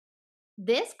that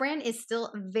this brand is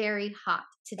still very hot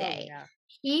Oh today. yeah.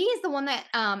 He's the one that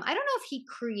I don't know if he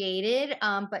created,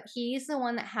 but he's the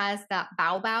one that has that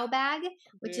Bao Bao bag,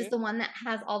 which is Mhm. the one that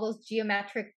has all those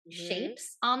geometric Mhm.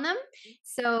 shapes on them.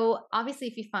 So obviously,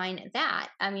 if you find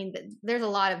that, I mean, there's a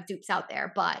lot of dupes out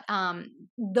there, but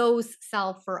those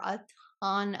sell for a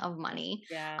ton of money.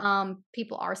 Yeah.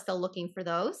 People are still looking for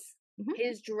those. Mhm.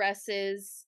 His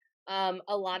dresses,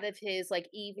 a lot of his like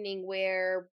evening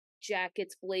wear,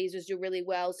 jackets, blazers do really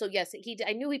well. So yes,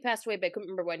 I knew he passed away, but I couldn't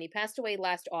remember when. He passed away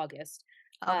last August,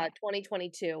 Okay.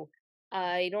 2022.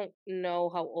 I don't know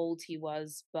how old he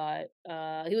was, but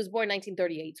he was born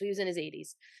 1938, so he was in his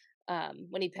 80s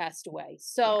when he passed away. Yeah.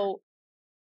 So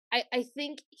I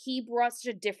think he brought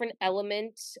such a different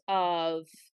element of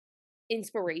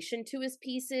inspiration to his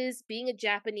pieces, being a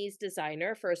Japanese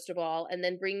designer, first of all, and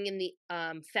then bringing in the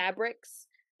fabrics,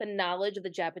 the knowledge of the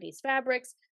Japanese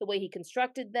fabrics, the way he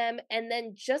constructed them, and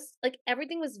then just like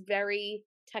everything was very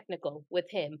technical with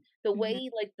him. The Mhm. way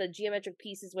like the geometric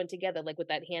pieces went together, like with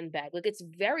that handbag, like it's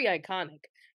very iconic.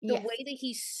 The Yes. way that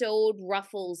he sewed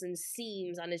ruffles and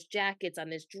seams on his jackets, on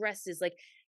his dresses, like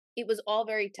it was all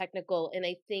very technical. And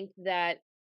I think that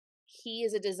he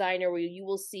is a designer where you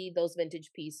will see those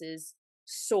vintage pieces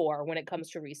soar when it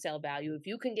comes to resale value. If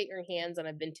you can get your hands on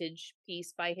a vintage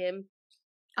piece by him,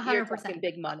 you're talking 100%.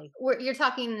 big money. You're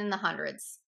talking in the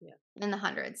hundreds. Yeah. In the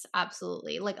hundreds,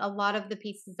 absolutely. Like a lot of the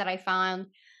pieces that I found,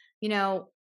 you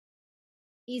know,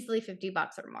 easily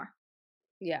 $50 or more.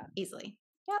 Yeah. Easily.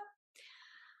 Yep.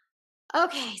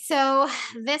 Okay, so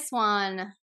this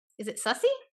one, is it Sussy?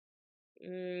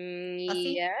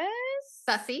 Sussy? Yes.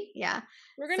 Sussy, yeah.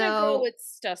 We're gonna go So with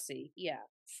Stussy. Yeah.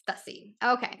 Stussy.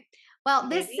 Okay. Well,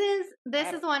 this Maybe. is I this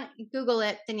is don't the one. Google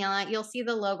it, Daniela. You'll see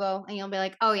the logo, and you'll be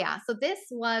like, "Oh yeah." So this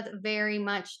was very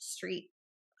much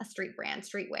a street brand,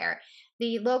 streetwear.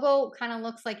 The logo kind of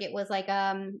looks like it was like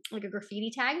a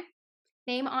graffiti tag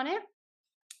name on it,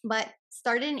 but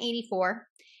started in '84,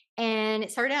 and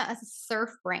it started out as a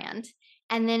surf brand,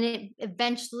 and then it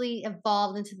eventually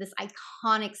evolved into this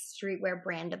iconic streetwear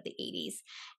brand of the '80s.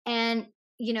 And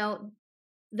you know,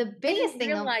 the I biggest didn't thing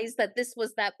though, realize that this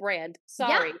was that brand. yeah,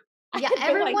 Sorry. I yeah, had no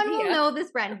everyone will idea. know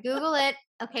this brand. Google it.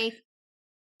 Okay,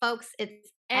 folks,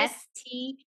 it's S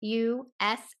Stussy. And you'll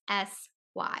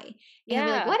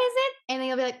be like, yeah. what is it? And then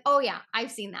you'll be like, oh yeah,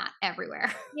 I've seen that everywhere.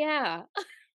 Yeah.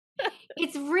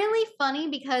 It's really funny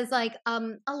because like a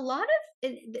lot of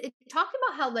it talked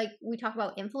about how like we talk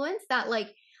about influence that like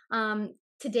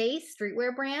today's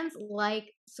streetwear brands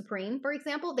like Supreme, for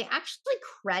example, they actually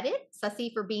credit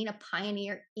Sussy for being a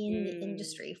pioneer in the Mm,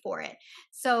 industry for it.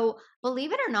 So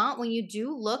believe it or not, when you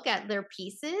do look at their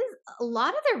pieces, a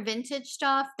lot of their vintage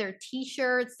stuff, their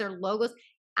t-shirts, their logos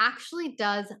actually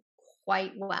does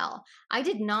quite well. I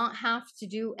did not have to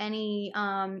do any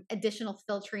additional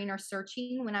filtering or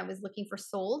searching when I was looking for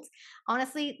solds.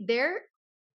 Honestly, they're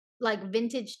like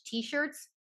vintage t-shirts,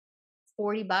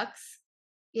 $40.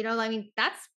 I mean,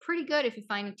 that's pretty good if you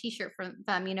find a t-shirt from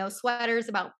them. Sweaters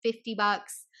about $50.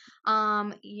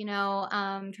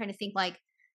 Trying to think like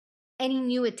any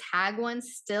new tag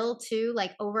ones still too,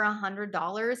 like over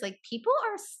 $100. Like people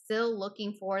are still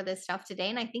looking for this stuff today.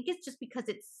 And I think it's just because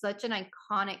it's such an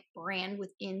iconic brand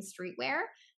within streetwear.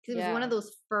 Because it was one yeah. of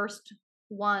those first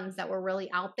ones that were really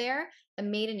out there that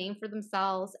made a name for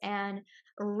themselves and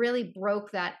really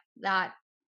broke that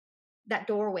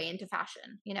doorway into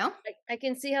fashion. I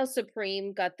can see how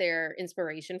Supreme got their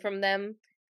inspiration from them.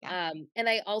 Yeah. And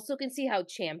I also can see how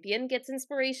Champion gets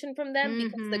inspiration from them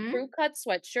because the Mm-hmm. crew cut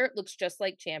sweatshirt looks just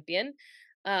like Champion.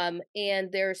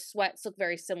 And their sweats look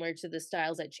very similar to the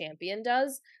styles that Champion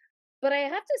does. But I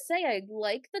have to say, I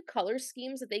like the color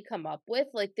schemes that they come up with.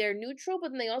 Like they're neutral, but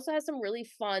then they also have some really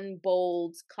fun,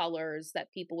 bold colors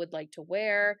that people would like to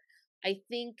wear. I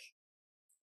think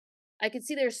I could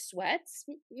see their sweats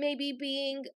maybe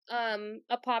being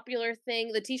a popular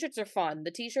thing. The t-shirts are fun.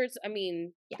 The t-shirts, I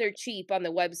mean, Yeah. they're cheap on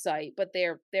the website, but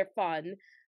they're fun.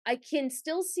 I can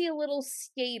still see a little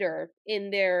skater in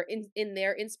their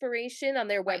inspiration on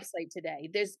their Right. website today.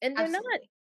 They're not Absolutely.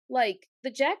 like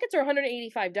the jackets are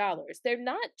 $185. They're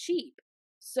not cheap.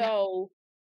 Yeah. So,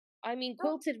 I mean, No,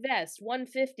 quilted vest,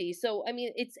 150. So, I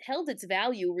mean, it's held its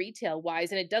value retail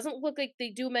wise, and it doesn't look like they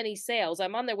do many sales.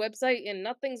 I'm on their website and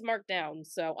nothing's marked down.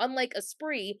 So, unlike a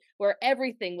spree where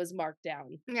everything was marked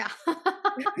down. yeah.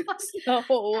 So,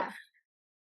 Yeah.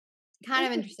 Kind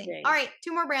of interesting. All interesting. right,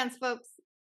 2 more brands, folks,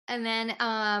 and then,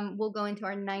 we'll go into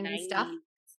our 90s stuff. 90s.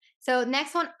 So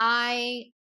next one,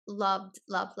 I loved,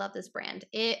 loved, loved this brand.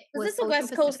 It Is was this a Ocean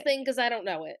West Coast Pacific. thing? Because I don't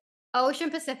know it. Ocean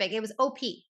Pacific. It was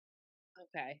OP.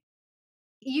 Okay.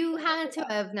 You Let me look had it to up.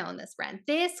 have known this brand.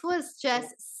 This was just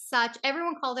Oh, such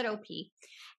everyone called it OP,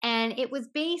 and it was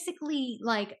basically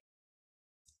like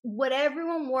what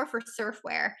everyone wore for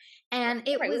surfwear, and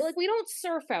it right. was Like we don't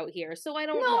surf out here, so I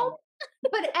don't no, know.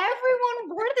 but everyone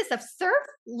wore this stuff. Surf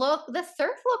look, the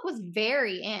surf look was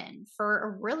very in for a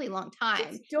really long time.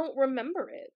 Just don't remember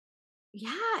it.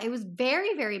 Yeah, it was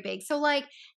very, very big. So like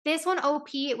this one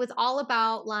OP, it was all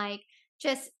about like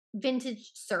just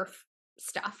vintage surf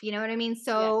stuff, you know what I mean? Yeah.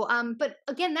 So but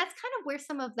again, that's kind of where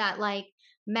some of that like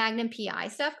Magnum PI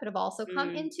stuff could have also come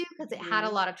Mm, into because it had a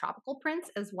mhm. lot of tropical prints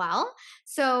as well.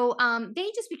 So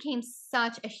they just became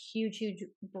such a huge, huge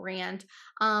brand.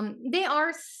 They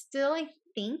are still, I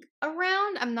think,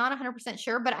 around. I'm not 100%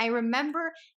 sure, but I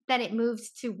remember that it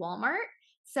moved to Walmart.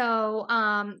 So,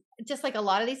 just like a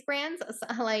lot of these brands,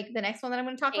 like the next one that I'm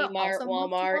going to talk about Kmart, also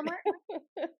moved to Walmart. Walmart.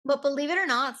 But believe it or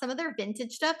not, some of their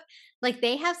vintage stuff, like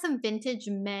they have some vintage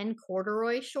men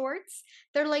corduroy shorts.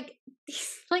 They're like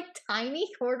these like tiny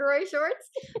corduroy shorts,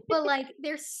 but like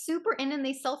they're super in and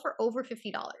they sell for over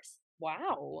 $50.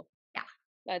 Wow. Yeah.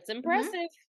 That's Mhm. impressive.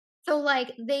 So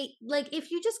like they like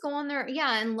if you just go on there,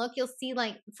 yeah, and look, you'll see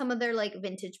like some of their like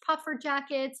vintage puffer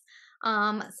jackets,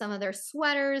 some of their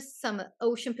sweaters, some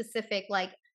Ocean Pacific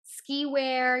like ski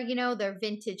wear, you know, their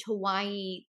vintage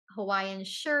Hawaiian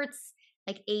shirts,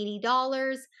 like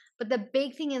 $80. But the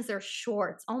big thing is their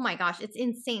shorts. Oh my gosh, it's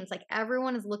insane. It's like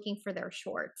everyone is looking for their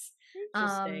shorts.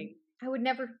 Interesting. I would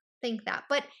never think that.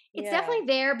 But it's Yeah. definitely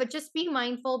there, but just be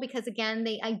mindful because again,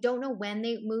 they I don't know when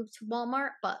they moved to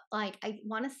Walmart, but like I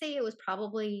want to say it was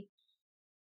probably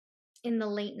in the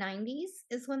late 90s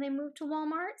is when they moved to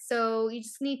Walmart. So you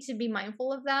just need to be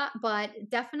mindful of that, but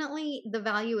definitely the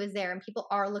value is there and people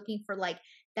are looking for like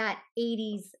that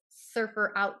 80s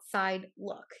surfer outside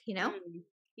look, you know? Mm.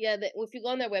 Yeah, if you go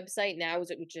on their website now,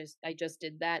 which is I just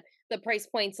did that, the price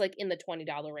point's like in the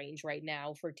 $20 range right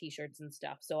now for t-shirts and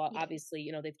stuff. So Yeah.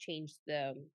 obviously, they've changed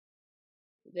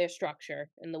their structure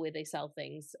and the way they sell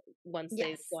things once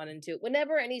they've Yes. gone into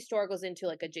whenever any store goes into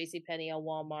like a JC Penney, a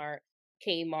Walmart,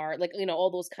 Kmart, like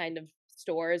all those kind of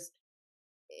stores,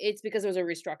 it's because there was a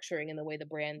restructuring in the way the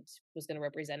brand was going to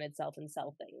represent itself and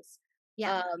sell things.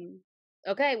 Yeah. Um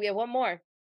okay, we have one more.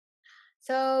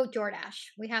 So Jordache,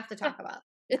 we have to talk about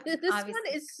them, This one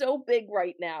obviously. is so big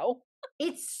right now.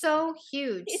 It's so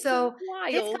huge. It's So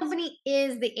this wild. company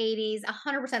is the 80s,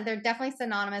 100%. They're definitely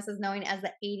synonymous as knowing as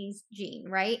the 80s gene,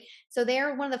 right? So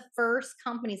they're one of the first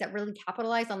companies that really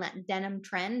capitalized on that denim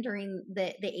trend during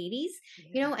the 80s,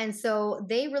 you Yeah. know, and so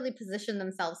they really positioned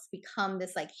themselves to become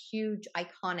this like huge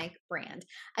iconic brand.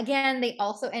 Again, they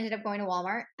also ended up going to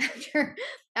Walmart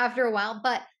after a while,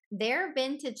 but their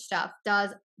vintage stuff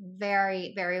does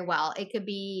very, very well. It could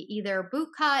be either boot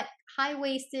cut, high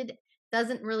waisted,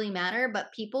 doesn't really matter,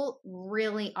 but people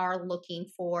really are looking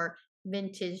for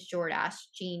vintage Jordache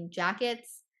jean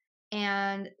jackets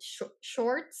and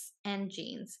shorts and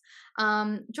jeans.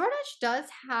 Jordache does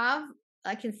have,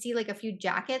 I can see like a few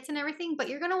jackets and everything, but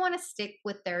you're going to want to stick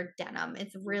with their denim.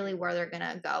 It's really Mhm. where they're going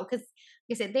to go because,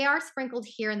 like I said, they are sprinkled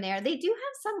here and there. They do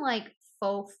have some like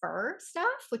faux fur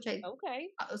stuff, which I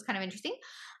Okay. thought was kind of interesting.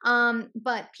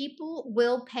 But people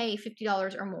will pay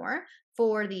 $50 or more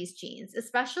for these jeans.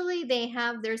 Especially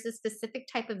there's a specific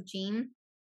type of jean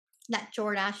that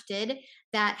Jordache did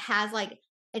that has like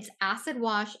it's acid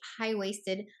wash, high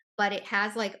waisted, but it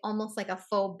has like almost like a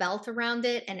faux belt around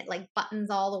it and it like buttons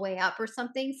all the way up or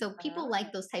something. So people Ah,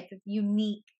 like those type of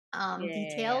unique yeah.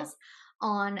 details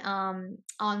on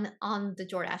the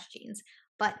Jordache jeans.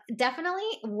 But definitely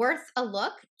worth a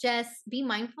look. Just be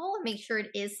mindful and make sure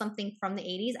it is something from the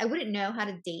 80s. I wouldn't know how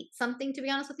to date something, to be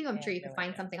honest with you. I'm I sure have you could no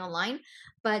find idea. something online,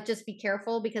 but just be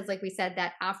careful because like we said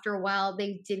that after a while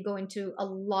they did go into a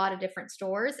lot of different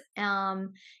stores and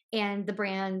the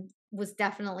brand was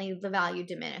definitely the value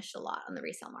diminished a lot on the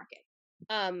resale market.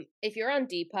 If you're on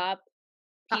Depop,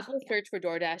 Oh people yeah. search for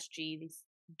DoorDash jeans.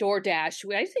 DoorDash.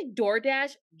 When I say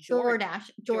DoorDash,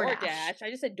 DoorDash, DoorDash. DoorDash. I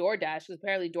just said DoorDash because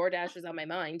apparently DoorDash is on my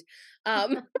mind.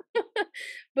 Um,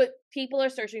 but people are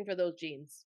searching for those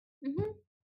jeans Mhm.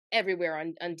 everywhere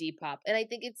on Depop, and I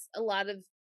think it's a lot of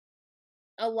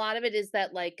it is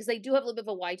that like because they do have a little bit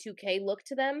of a Y2K look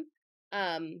to them,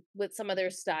 with some of their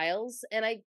styles, and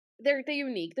they're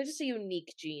unique. They're just a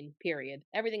unique jean. Period.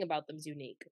 Everything about them's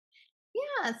unique.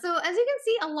 Yeah, so as you can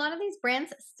see, a lot of these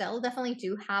brands still definitely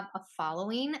do have a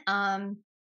following.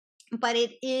 But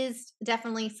it is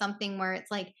definitely something where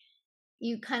it's like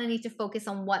you kind of need to focus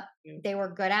on what Mm. they were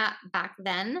good at back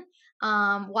then.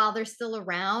 While they're still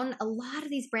around, a lot of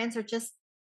these brands are just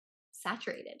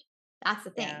saturated. That's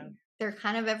the Yeah. thing. They're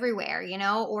kind of everywhere,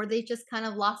 or they just kind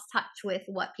of lost touch with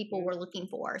what people Mm. were looking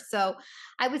for. So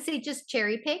I would say just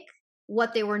cherry pick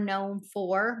what they were known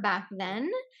for back then.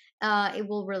 It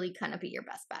will really kind of be your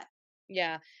best bet.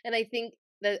 Yeah, and I think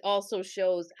that also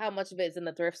shows how much of it is in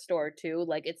the thrift store too.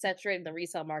 Like it's saturated in the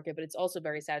resale market, but it's also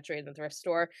very saturated in the thrift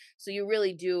store. So you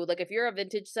really do like if you're a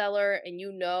vintage seller and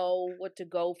you know what to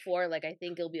go for, like I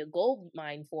think it'll be a gold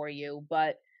mine for you.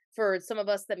 But for some of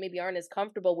us that maybe aren't as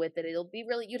comfortable with it, it'll be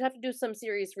really you'd have to do some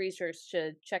serious research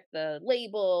to check the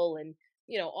label and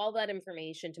all that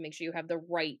information to make sure you have the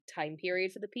right time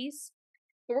period for the piece.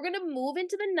 But we're gonna move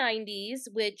into the 90s,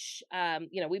 which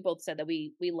we both said that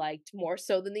we liked more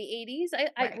so than the 80s. I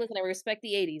Right. listen, I respect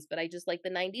the 80s, but I just like the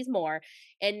 90s more.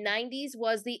 And 90s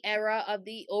was the era of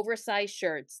the oversized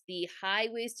shirts, the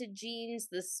high-waisted jeans,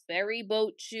 the Sperry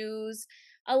boat shoes,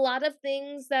 a lot of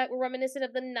things that were reminiscent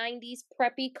of the 90s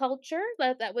preppy culture.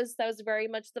 That was very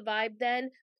much the vibe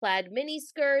then. Plaid mini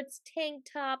skirts, tank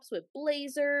tops with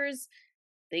blazers,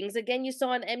 things again you saw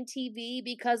on MTV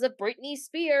because of Britney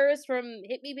Spears from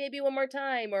Hit Me Baby One More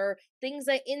Time, or things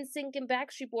that NSYNC and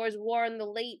Backstreet Boys wore in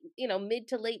the mid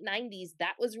to late 90s.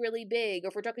 That was really big. Or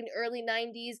if we're talking early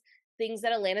 90s, things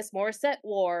that Alanis Morissette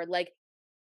wore. Like,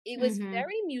 it was Hmm.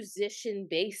 very musician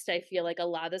based, I feel like a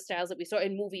lot of the styles that we saw,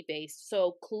 and movie based.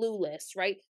 So, Clueless,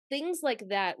 right? Things like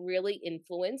that really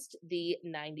influenced the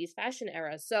 90s fashion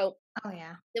era. So, Oh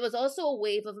yeah. there was also a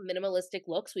wave of minimalistic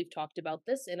looks. We've talked about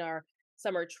this in our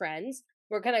summer trends.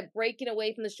 We're kind of breaking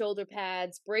away from the shoulder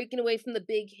pads, breaking away from the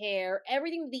big hair.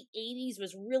 Everything the 80s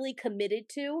was really committed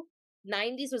to.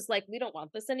 90s was like, we don't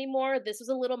want this anymore. This was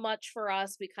a little much for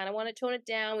us. We kind of want to tone it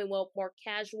down. We want more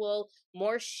casual,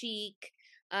 more chic.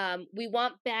 We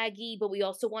want baggy, but we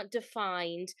also want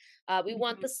defined. We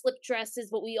want Hmm. the slip dresses,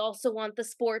 but we also want the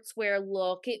sportswear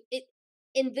look.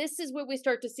 And this is where we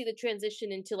start to see the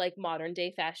transition into like modern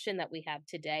day fashion that we have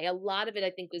today. A lot of it, I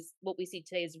think, is what we see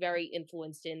today is very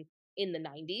influenced in the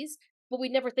 90s, but we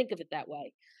never think of it that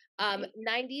way. Right.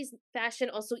 90s fashion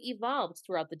also evolved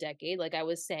throughout the decade, like I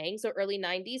was saying. So early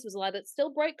 90s was a lot of still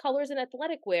bright colors and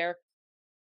athletic wear,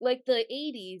 like the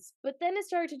 80s, but then it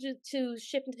started to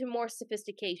shift into more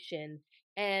sophistication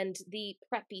and the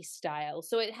preppy style.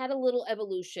 So it had a little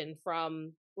evolution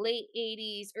from late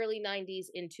 80s, early 90s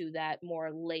into that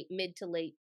more late mid to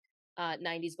late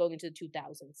 90s going into the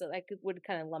 2000s. So would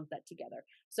kind of lump that together.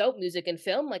 So music and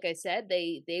film, like I said,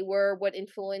 they were what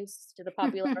influenced the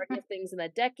popularity of things in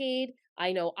that decade.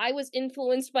 I know I was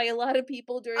influenced by a lot of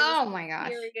people during this Oh my gosh.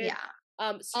 period. Yeah.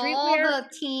 Streetwear.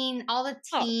 All the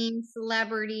Oh, teen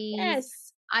celebrities.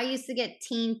 yes. I used to get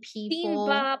teen Teen people,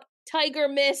 Bop, Tiger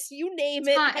Miss, you name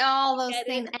it, I all those get it.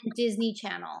 things, and Disney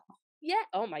Channel. Yeah,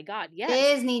 oh my god, yes.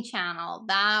 Disney Channel,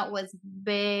 that was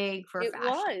big for It fashion.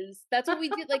 was. That's what we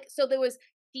did, like, so there was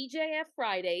TJF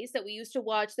Fridays that we used to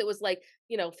watch that was like,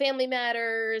 Family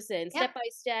Matters and Yep. Step by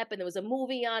Step, and there was a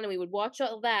movie on, and we would watch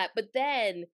all that, but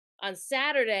then on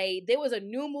Saturday, there was a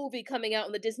new movie coming out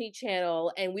on the Disney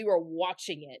Channel, and we were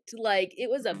watching it. Like, it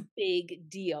was a Mhm. big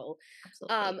deal.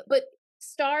 Absolutely. But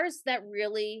stars that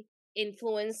really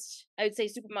influenced, I would say,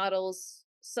 supermodels,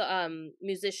 so,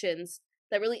 musicians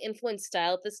that really influenced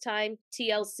style at this time,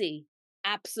 TLC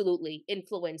absolutely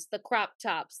influenced the crop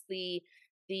tops, the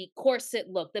corset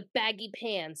look, the baggy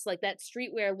pants, like that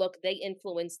streetwear look. They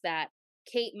influenced that.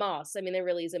 Kate Moss, I mean, there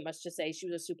really isn't much to say. She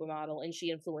was a supermodel, and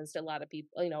she influenced a lot of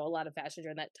people. A lot of fashion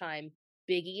during that time.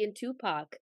 Biggie and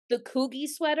Tupac. The Coogie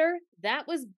sweater, that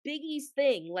was Biggie's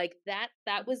thing. Like that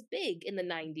was big in the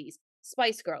 90s.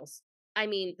 Spice Girls. I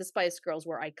mean, the Spice Girls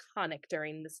were iconic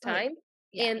during this Oh yeah. time.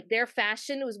 Yeah. And their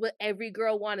fashion was what every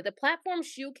girl wanted. The platform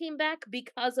shoe came back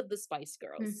because of the Spice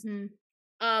Girls. Hmm.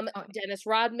 Oh yeah. Dennis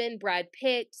Rodman, Brad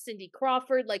Pitt, Cindy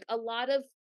Crawford, like a lot of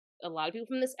people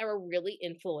from this era really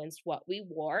influenced what we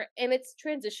wore, and it's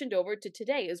transitioned over to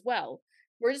today as well.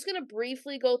 We're just gonna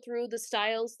briefly go through the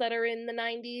styles that are in the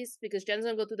 90s because Jen's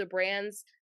gonna go through the brands.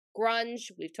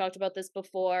 Grunge, we've talked about this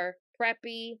before.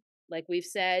 Preppy, like we've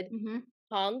said. Hmm.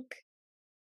 punk,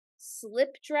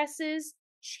 slip dresses, Yeah.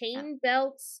 chain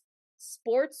belts,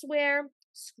 sportswear,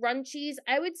 scrunchies.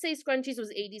 I would say scrunchies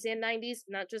was 80s and 90s,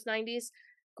 not just 90s.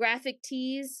 Graphic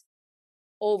tees,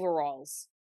 overalls.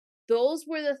 Those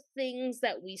were the things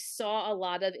that we saw a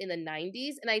lot of in the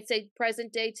 90s. And I'd say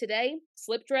present day today,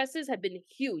 slip dresses have been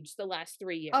huge the last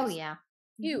 3 Oh years. yeah.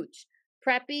 Mhm. Huge.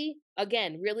 Preppy,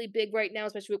 again, really big right now,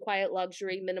 especially with quiet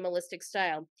luxury, minimalistic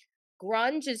style.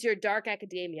 Grunge is your dark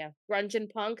academia. Grunge and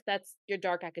punk, that's your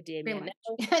dark Pretty academia.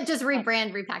 much. Now, Just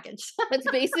rebrand, repackage. that's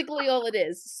basically all it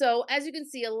is. So, as you can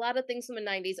see, a lot of things from the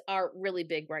 90s are really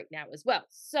big right now as well.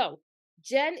 So,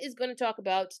 Jen is going to talk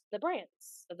about the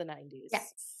brands of the 90s.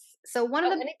 Yes. So one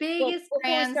of Oh, the well, biggest before we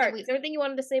brands that start, is we there anything you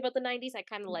wanted to say about the 90s? I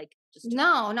kind of like just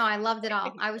no, no, I loved it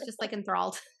all. I was just like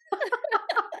enthralled.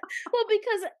 well,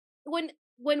 because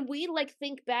when we like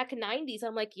think back 90s,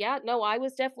 I'm like, yeah, no, I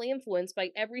was definitely influenced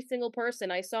by every single person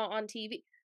I saw on TV.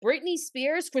 Britney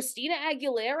Spears, Christina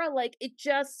Aguilera, like it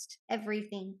just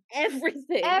Everything.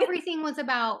 everything. Everything was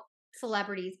about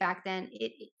celebrities back then.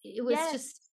 It was Yes.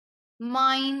 just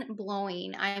mind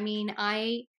blowing. I mean,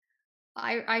 I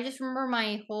just remember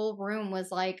my whole room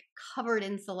was like covered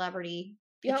in celebrity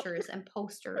Yep. pictures and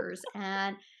posters,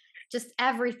 and just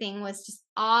everything was just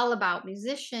all about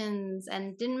musicians,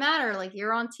 and didn't matter, like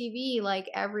you're on TV, like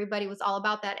everybody was all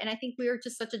about that. And I think we were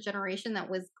just such a generation that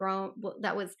was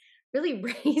that was really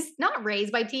raised, not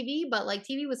raised by TV, but like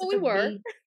TV was Well, such we a were. big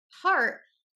part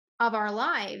of our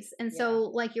lives. And Yeah. so,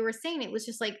 like you were saying, it was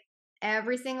just like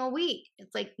every single week.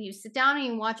 It's like you sit down and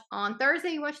you watch on Thursday,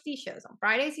 you watch these shows. On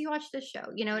Fridays, you watch this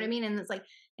show. You know what I Mhm. mean? And it's like,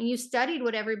 and you studied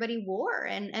what everybody wore.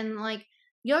 And like,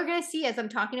 you're going to see as I'm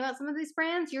talking about some of these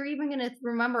brands, you're even going to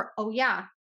remember, oh, yeah,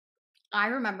 I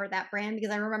remember that brand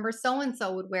because I remember so and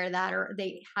so would wear that, or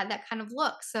they had that kind of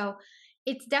look. So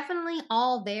it's definitely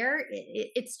all there.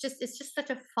 It's just such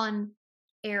a fun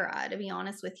era, to be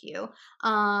honest with you.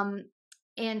 Um,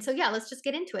 and so yeah, let's just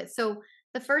get into it. So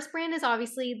the first brand is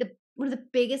obviously the one of the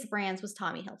biggest brands was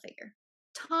Tommy Hilfiger.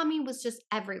 Tommy was just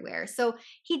everywhere. So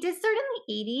he did start in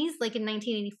the 80s, like in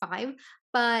 1985,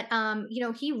 but you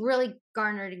know, he really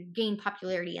garnered and gained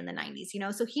popularity in the 90s, you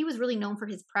know. So he was really known for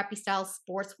his preppy style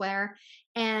sportswear,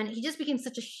 and he just became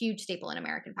such a huge staple in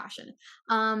American fashion.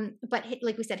 But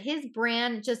like we said, his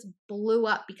brand just blew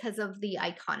up because of the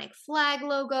iconic flag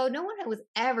logo. No one was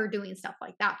ever doing stuff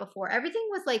like that before. Everything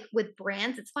was like with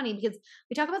brands. It's funny because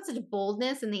we talk about such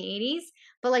boldness in the 80s,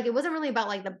 but like it wasn't really about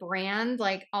like the brand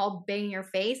like all big in your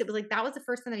face. It was like that was the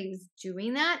first time that he was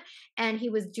doing that, and he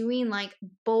was doing like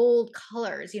bold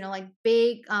colors, you know, like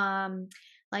big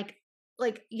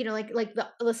like you know, like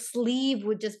the sleeve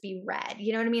would just be red,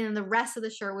 you know what I mean, and the rest of the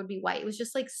shirt would be white. It was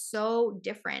just like so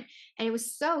different, and it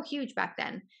was so huge back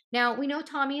then. Now we know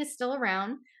Tommy is still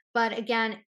around, but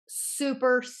again,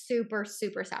 super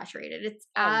saturated. It's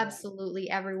Oh yeah. absolutely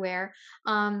everywhere.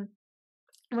 um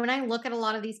when I look at a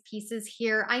lot of these pieces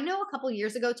here, I know a couple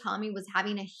years ago Tommy was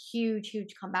having a huge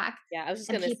comeback, Yeah, I was just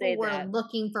and gonna people say were that.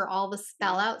 looking for all the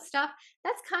spell Mhm. out stuff.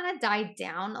 That's kind of died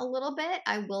down a little bit,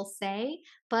 I will say,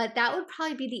 but that would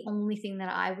probably be the only thing that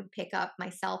I would pick up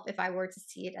myself if I were to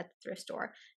see it at the thrift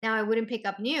store. Now, I wouldn't pick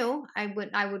up new. I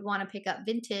would want to pick up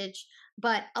vintage,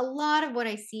 but a lot of what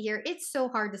I see here, it's so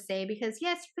hard to say because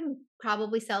yes, you can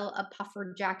probably sell a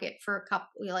puffer jacket for a couple,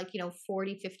 like, you know,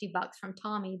 40, $50 from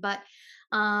Tommy, but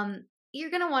um, you're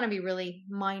going to want to be really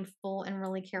mindful and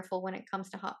really careful when it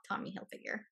comes to Tommy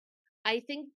Hilfiger. I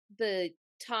think the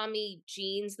Tommy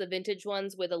jeans, the vintage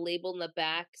ones with a label in the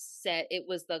back said it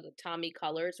was the Tommy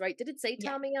colors, right? Did it say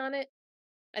Yeah. Tommy on it?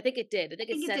 I think it did. I I think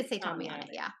it think it said did say Tommy Tommy on on it.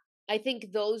 it. Yeah. I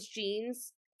think those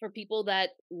jeans for people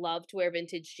that love to wear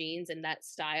vintage jeans and that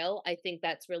style, I think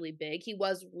that's really big. He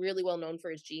was really well known for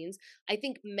his jeans. I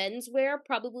think menswear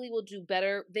probably will do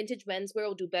better. Vintage menswear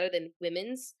will do better than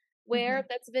women's wear Hmm.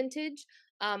 that's vintage.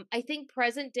 I think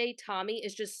present day Tommy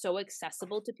is just so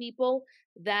accessible to people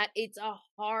that it's a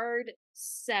hard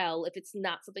sell if it's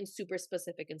not something super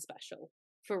specific and special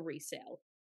for resale.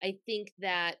 I think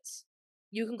that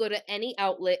you can go to any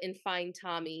outlet and find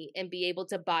Tommy and be able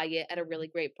to buy it at a really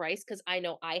great price. Because I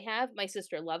know I have. My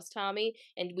sister loves Tommy,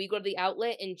 and we go to the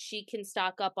outlet and she can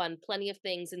stock up on plenty of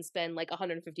things and spend like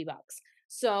 $150.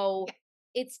 So Yeah.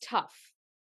 it's tough.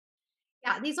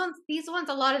 Yeah. These ones,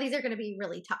 a lot of these are going to be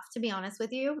really tough, to be honest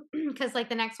with you, because like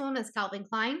the next one is Calvin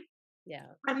Klein. Yeah.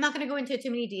 I'm not going to go into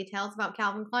too many details about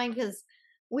Calvin Klein because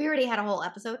we already had a whole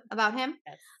episode about him.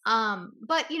 Yes.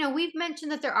 But you know, we've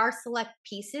mentioned that there are select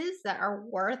pieces that are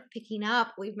worth picking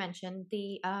up. We've mentioned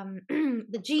the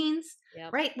the jeans,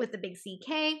 Yep. right, with the big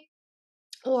CK.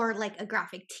 or like a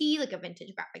graphic tee, like a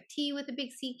vintage graphic tee with a big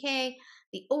CK,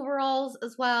 the overalls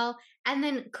as well. And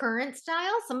then current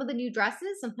style, some of the new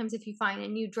dresses. Sometimes if you find a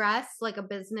new dress, like a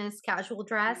business casual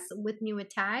dress with newer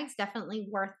tags, definitely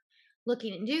worth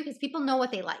looking into because people know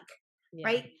what they like, Yeah.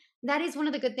 right? That is one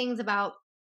of the good things about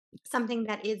something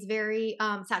that is very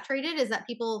saturated is that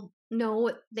people know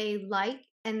what they like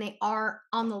and they are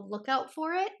on the lookout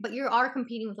for it, but you are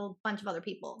competing with a bunch of other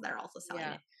people that are also selling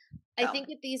Yeah. it. I So think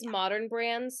with these modern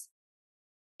brands,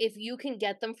 if you can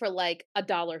get them for like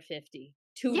 $1.50,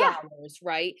 yeah, $2,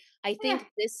 right? I yeah, think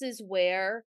this is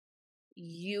where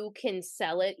you can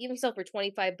sell it, even sell for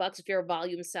 25 bucks if you're a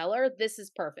volume seller, this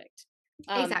is perfect.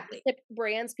 exactly. Tip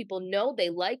brands people know they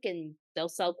like and they'll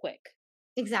sell quick.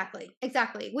 Exactly,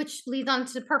 exactly. Which leads on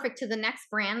to perfect to the next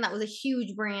brand that was a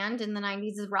huge brand in the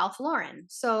 90s is Ralph Lauren.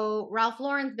 So Ralph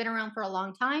Lauren's been around for a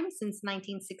long time, since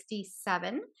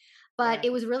 1967. Yeah. But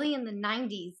it was really in the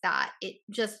 90s that it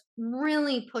just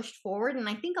really pushed forward. And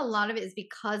I think a lot of it is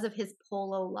because of his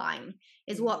polo line,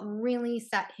 is what Mhm. really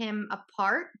set him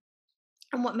apart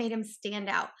and what made him stand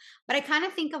out. But I kind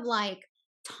of think of like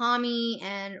Tommy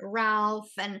and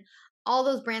Ralph and all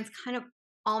those brands kind of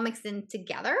all mixed in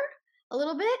together a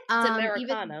little bit. It's Even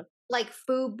Americana. like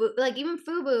Fubu, like even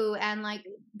Fubu and like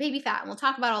Baby Fat, and we'll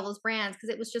talk about all those brands because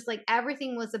it was just like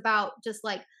everything was about just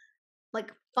like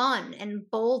fun and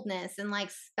boldness and like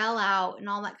spell out and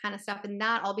all that kind of stuff, and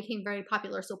that all became very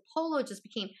popular. So polo just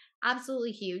became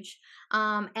absolutely huge,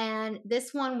 and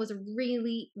this one was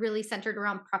really centered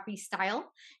around preppy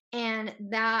style, and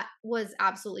that was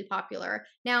absolutely popular.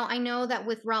 Now I know that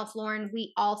with Ralph Lauren,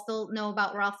 we also know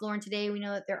about Ralph Lauren today. We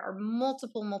know that there are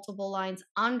multiple lines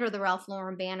under the Ralph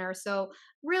Lauren banner. So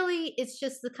really it's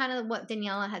just the kind of what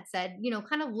Daniela had said,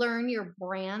 kind of learn your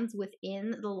brands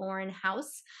within the Lauren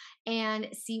house and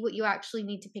see what you actually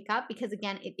need to pick up, because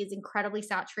again it is incredibly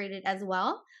saturated as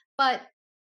well, but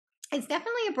it's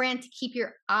definitely a brand to keep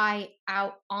your eye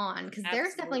out on, because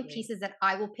there's definitely Absolutely. pieces that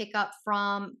I will pick up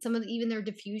from some of even their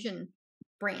diffusion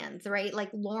brands, right? Like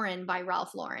Lauren by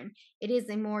Ralph Lauren, it is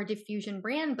a more diffusion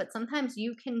brand, but sometimes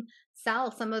you can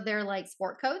sell some of their like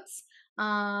sport coats,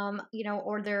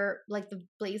 or their like the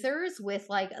blazers with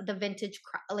like the vintage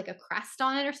like a crest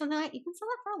on it or something like that. You can sell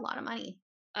that for a lot of money.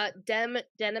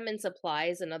 Denim and Supply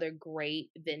is another great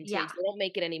vintage. Yeah. They don't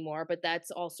make it anymore, but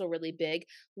that's also really big.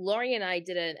 Lori and I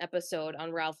did an episode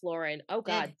on Ralph Lauren. Oh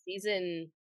God, Did.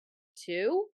 season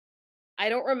 2? I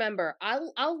don't remember.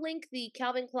 I'll link the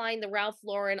Calvin Klein, the Ralph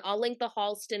Lauren. I'll link the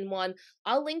Halston one.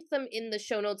 I'll link them in the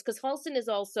show notes because Halston is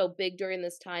also big during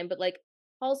this time. But like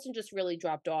Halston just really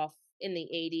dropped off in the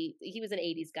 '80s. He was an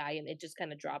 '80s guy, and it just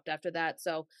kind of dropped after that.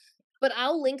 So, but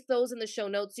I'll link those in the show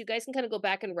notes. You guys can kind of go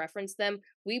back and reference them.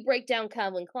 We break down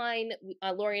Calvin Klein.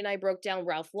 Lori and I broke down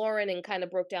Ralph Lauren and kind of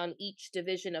broke down each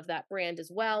division of that brand as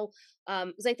well.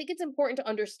 Because I think it's important to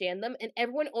understand them. And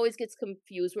everyone always gets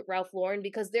confused with Ralph Lauren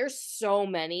because there's so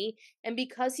many, and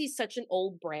because he's such an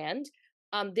old brand.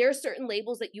 There are certain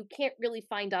labels that you can't really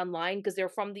find online because they're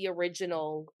from the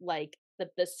original, like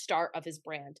the start of his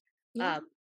brand. Yeah. Um,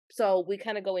 so we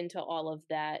kind of go into all of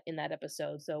that in that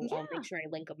episode. So I'll make Yeah. sure I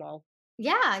link them all.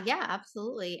 Yeah, yeah,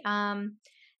 absolutely.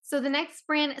 So the next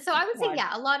brand, so I would say, God.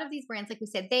 yeah, a lot of these brands, like we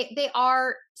said, they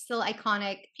are still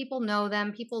iconic. People know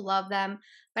them, people love them.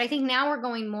 But I think now we're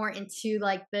going more into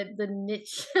like the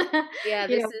niche, Yeah,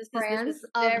 this is brands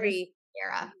of this very,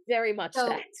 era. very much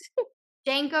that. So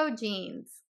Janko jeans.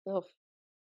 Ugh.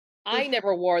 I Oof,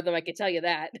 never wore them, I can tell you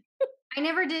that. I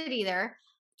never did either.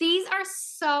 These are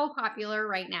so popular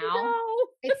right now. No.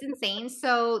 It's insane.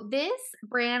 So this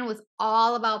brand was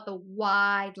all about the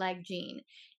wide leg jean,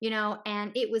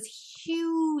 and it was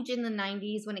huge in the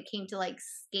 90s when it came to like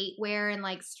skatewear and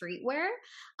like streetwear.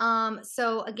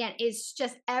 So again, it's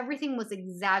just everything was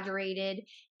exaggerated,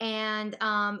 and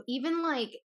even like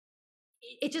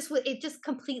it just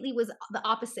completely was the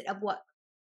opposite of what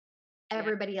Yeah.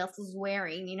 everybody else was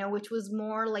wearing, which was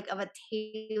more like of a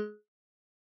tailored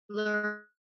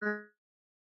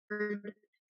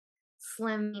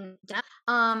slim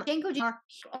down. Janko Jr.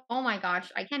 Oh my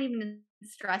gosh, I can't even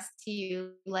stress to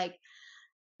you like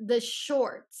the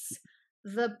shorts,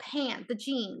 the pant, the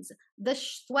jeans, the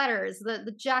sweaters,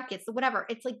 the jackets, the whatever.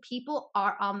 It's like people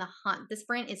are on the hunt. This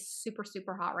brand is super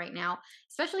hot right now,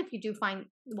 especially if you do find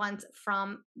ones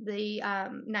from the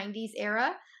 90s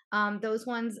era. Those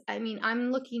ones, I mean,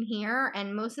 I'm looking here,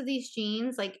 and most of these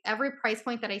jeans, like every price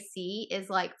point that I see is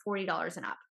like $40 and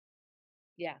up.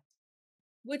 Yeah.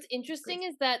 What's interesting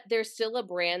Crazy. is that there's still a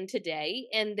brand today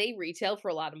and they retail for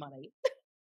a lot of money.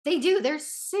 They do. They're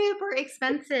super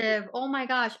expensive. Oh my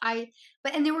gosh.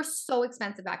 And they were so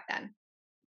expensive back then.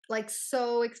 like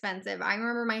so expensive. I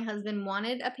remember my husband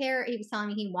wanted a pair. He was telling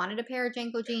me he wanted a pair of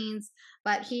Janko jeans,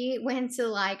 but he went to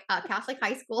like a Catholic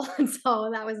high school, and so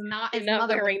that was not You're his not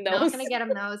mother was wearing not those. going to get him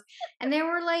those. And they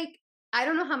were like, I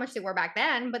don't know how much they were back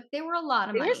then, but they were a lot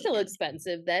of They were money. still And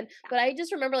expensive then, yeah, but I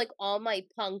just remember, like, all my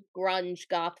punk, grunge,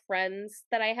 goth friends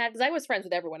that I had, because I was friends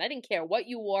with everyone. I didn't care what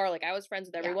you wore, like, I was friends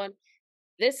with yeah. everyone.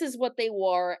 This is what they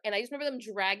wore, and I just remember them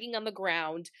dragging on the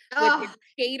ground with their Oh,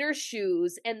 skater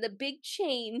shoes and the big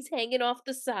chains hanging off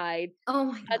the side. oh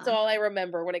my That's god. all I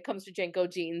remember when it comes to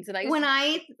Jenko jeans, and I used When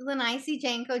to I see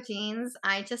Janko jeans,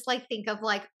 I just like think of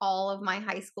like all of my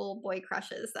high school boy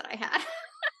crushes that I had.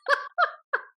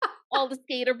 all the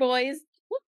skater boys.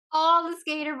 All the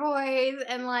skater boys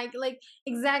and like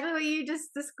exactly what you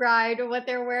just described what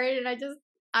they're wearing, and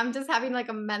I'm just having like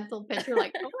a mental picture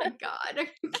like, oh my god, are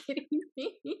you kidding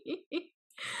me?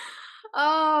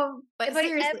 Oh, If but I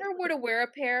seriously. ever were to wear a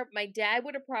pair, my dad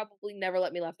would have probably never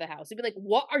let me left the house. He'd be like,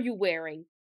 "What are you wearing?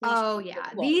 Please Oh change your yeah,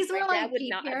 clothes." these My were dad like would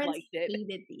not have parents liked it.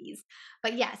 hated these,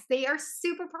 but yes, they are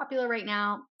super popular right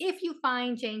now. If you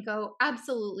find Janko,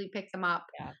 absolutely pick them up.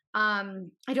 Yeah.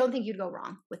 I don't think you'd go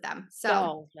wrong with them. So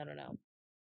No, no, no, no.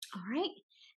 all right.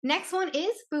 Next one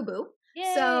is Fubu.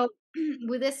 Yay! So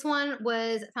with this one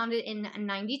was founded in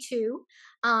 92.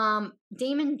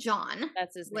 Damon John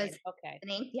That's his was name. Okay. the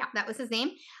name. Yeah, that was his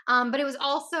name. But it was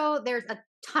also there's a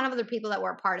ton of other people that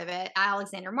were a part of it.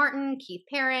 Alexander Martin, Keith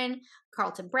Perrin,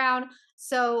 Carlton Brown.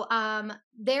 So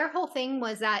their whole thing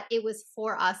was that it was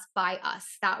for us by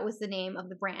us. That was the name of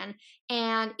the brand.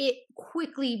 And it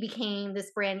quickly became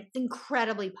this brand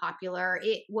incredibly popular.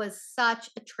 It was such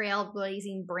a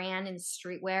trailblazing brand in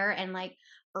streetwear and like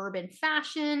urban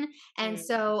fashion. And Mm.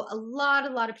 so a lot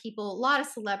of people, a lot of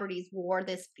celebrities wore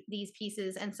these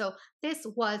pieces. And so this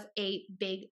was a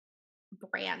big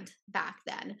brand back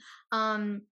then.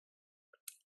 Um,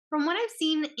 from what I've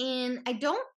seen I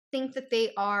don't think that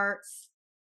they are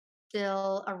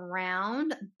still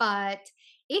around, but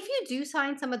if you do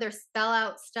find some of their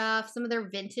sellout stuff, some of their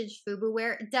vintage FUBU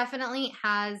wear, it definitely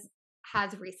has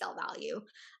resale value.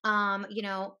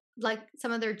 Like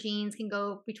some of their jeans can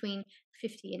go between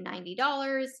 $50 and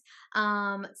 $90.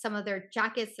 Some of their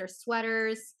jackets, their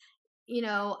sweaters,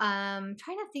 trying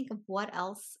to think of what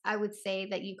else I would say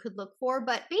that you could look for,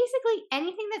 but basically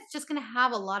anything that's just going to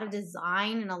have a lot of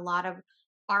design and a lot of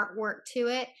artwork to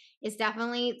it is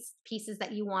definitely pieces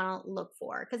that you want to look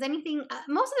for, because anything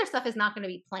most of their stuff is not going to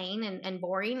be plain and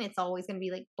boring. It's always going to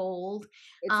be like bold,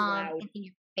 It's loud. and in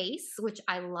your face, which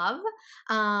I love.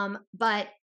 But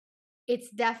it's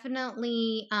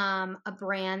definitely a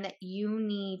brand that you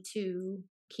need to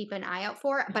keep an eye out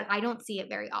for, but I don't see it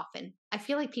very often. I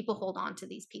feel like people hold on to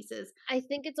these pieces. I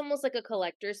think it's almost like a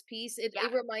collector's piece. It Yeah.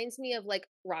 it reminds me of, like,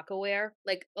 Rocawear.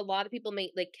 Like, a lot of people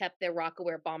kept their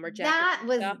Rocawear bomber jackets That and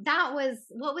was stuff. that was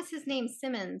what was his name?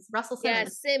 Simmons, Russell Yeah,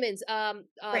 Simmons, Simmons, brand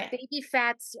Baby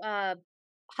Phat's,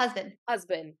 husband.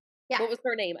 husband. Yeah, What was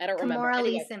her name? I don't remember. Tamora Lee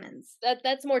Anyway, Simmons.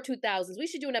 that's more 2000s. We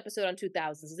should do an episode on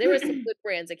 2000s. There were some good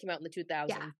brands that came out in the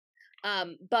Yeah.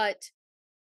 2000s. But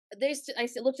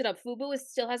looked it up. Fubu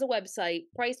still has a website.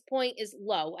 Price point is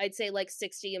low. I'd say like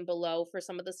 60 and below for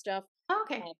some of the stuff.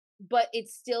 Okay. But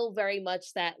it's still very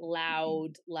much that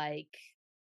loud, like,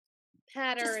 Just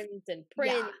patterns and yeah.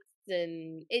 prints,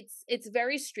 and it's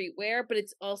very streetwear, but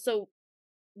it's also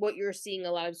what you're seeing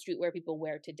a lot of streetwear people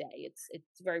wear today. It's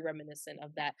very reminiscent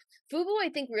of that. Fubu, I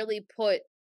think, really put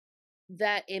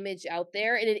that image out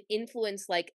there, and it influenced,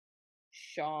 like,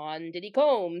 Sean Diddy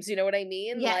Combs, you know what I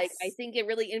mean? Like, I Yes. think it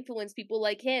really influenced people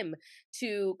like him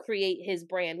to create his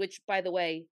brand, which, by the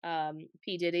way,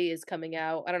 P. Diddy is coming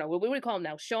out. I don't know. What do we call him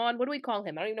now? Sean? What do we call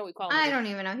him? I don't even know what we call him I anymore.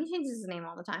 don't even know. He changes his name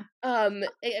all the time.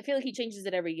 I feel like he changes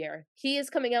it every year. He is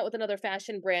coming out with another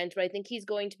fashion brand, but I think he's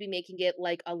going to be making it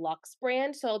like a luxe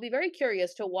brand. So I'll be very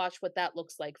curious to watch what that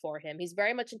looks like for him. He's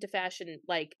very much into fashion,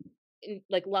 like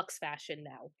luxe fashion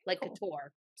now, like Cool.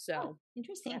 couture. Oh, So yeah,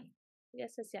 interesting.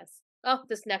 yes, yes, yes. Oh,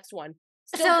 this next one,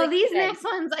 still So big these today. next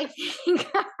ones, I think,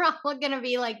 are all gonna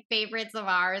be like favorites of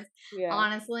ours, Yeah,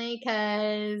 honestly,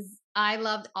 because I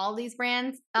loved all these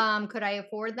brands. Could I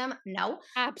afford them? No.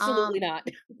 absolutely Um, not.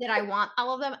 did I want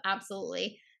all of them?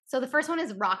 Absolutely. So the first one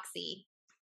is Roxy.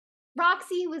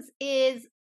 Roxy is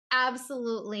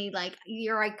absolutely like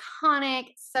your iconic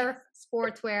surf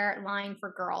sportswear line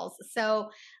for girls.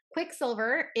 So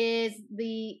Quicksilver is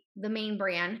the main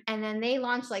brand, and then they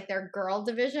launched like their girl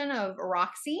division of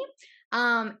Roxy.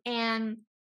 And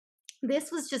this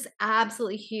was just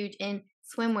absolutely huge in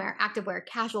swimwear, activewear,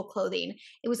 casual clothing.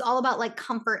 It was all about like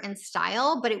comfort and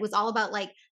style, but it was all about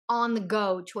like on the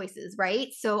go choices, right?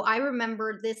 So I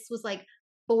remember this was like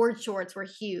board shorts were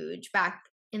huge back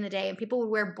in the day, and people would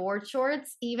wear board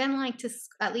shorts, even like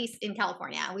at least in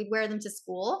California, we'd wear them to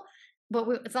school. But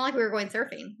it's not like we were going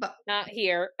surfing, but Not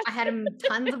here. I had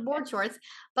tons of board shorts.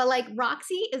 But like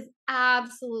Roxy is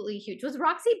absolutely huge. Was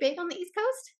Roxy big on the East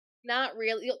Coast? Not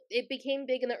really. It became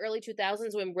big in the early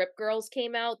 2000s when Rip Girls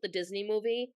came out, the Disney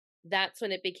movie. That's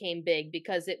when it became big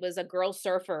because it was a girl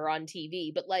surfer on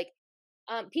TV. But like,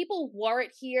 people wore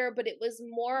it here, but it was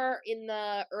more in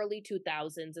the early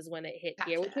 2000s is when it hit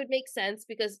here, which Gotcha. would make sense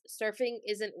because surfing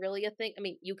isn't really a thing. I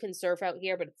mean, you can surf out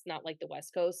here, but it's not like the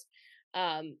West Coast.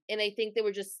 And I think there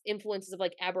were just influences of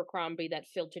like Abercrombie that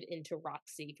filtered into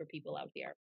Roxy for people out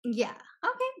here. Yeah.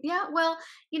 Okay. Yeah. Well,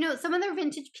 some of their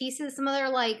vintage pieces, some of their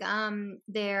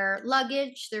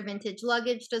luggage, their vintage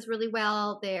luggage does really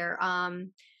well.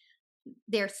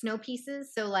 Their snow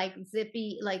pieces, so like zip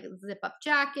up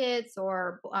jackets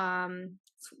or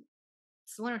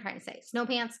so what I'm trying to say, snow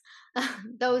pants,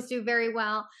 those do very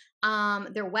well.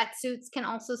 Their wetsuits can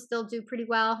also still do pretty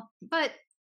well, but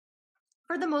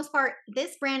for the most part,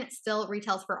 this brand still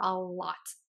retails for a lot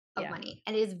of Yeah. money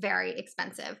and is very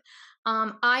expensive.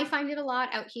 I find it a lot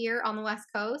out here on the West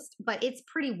Coast, but it's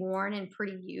pretty worn and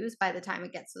pretty used by the time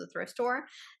it gets to the thrift store.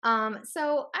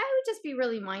 So I would just be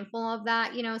really mindful of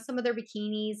that. Some of their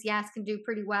bikinis, yes, can do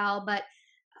pretty well, but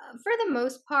for the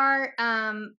most part,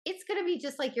 it's going to be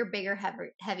just like your bigger,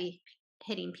 heavy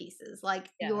hitting pieces, like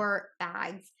Yeah. your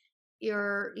bags,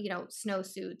 your,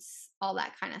 snowsuits, all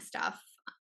that kind of stuff.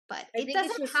 But I it think it's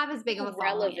doesn't just have as big of too a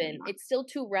following relevant. anymore. It's still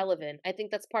too relevant. I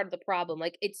think that's part of the problem.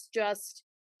 Like it's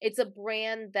a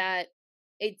brand that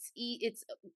it's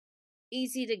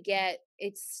easy to get.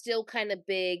 It's still kind of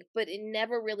big, but it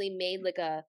never really made like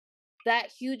a that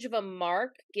huge of a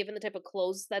mark given the type of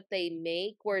clothes that they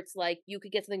make where it's like you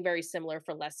could get something very similar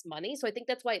for less money. So I think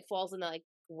that's why it falls in the like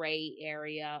gray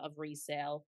area of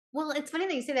resale. Well, it's funny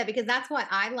that you say that because that's why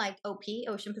I liked OP,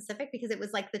 Ocean Pacific, because it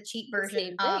was like the cheap The version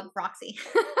same of thing. Roxy.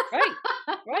 Right.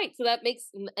 Right. So that makes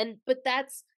and but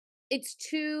that's it's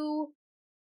too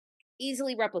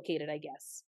easily replicated, I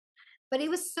guess. But it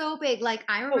was so big. Like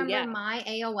I Oh remember yeah. my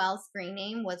AOL screen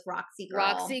name was Roxy Girl.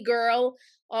 Roxy Girl.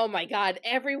 Oh my god,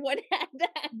 everyone had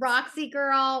that. Roxy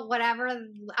Girl, whatever.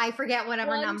 I forget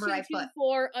whatever One, number two, I put. two,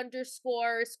 four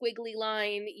underscore squiggly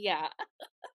line. Yeah.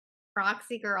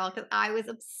 Roxy Girl, because I was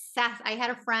obsessed. I had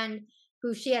a friend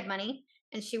who she had money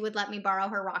and she would let me borrow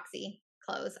her Roxy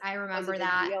clothes. I Was a remember big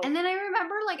that. deal. And then I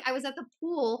remember like I was at the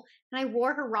pool and I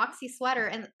wore her Roxy sweater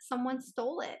and someone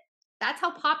stole it. That's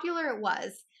how popular it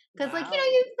was. Because like, Wow.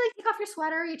 you like take off your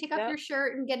sweater, you take off Yep. your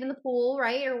shirt and get in the pool,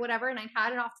 right? Or whatever. And I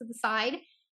had it off to the side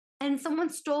and someone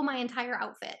stole my entire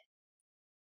outfit.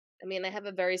 I mean, I have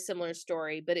a very similar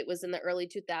story, but it was in the early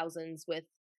 2000s with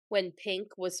when pink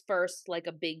was first like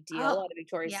a big deal Oh, out of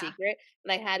Victoria's yeah. Secret.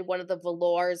 And I had one of the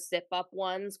velour zip up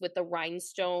ones with the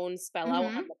rhinestone spell out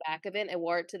on Mm-hmm. the back of it. I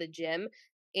wore it to the gym.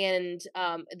 And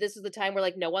this was the time where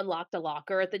like no one locked a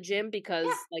locker at the gym Yeah.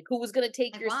 because like who was gonna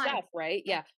take Like your why? stuff, right?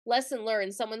 Yeah. Yeah. Lesson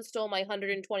learned, someone stole my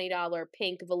 $120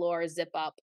 pink velour zip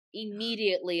up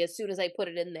immediately as soon as I put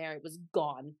it in there, it was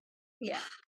gone. Yeah.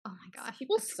 Oh my gosh.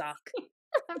 People suck.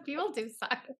 People do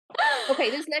suck. Okay,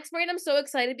 this next brand I'm so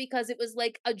excited because it was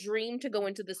like a dream to go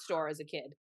into the store as a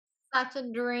kid. Such a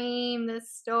dream,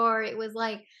 this store. It was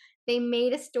like they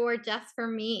made a store just for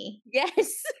me. Yes.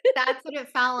 That's what it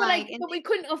felt but like, I and but we they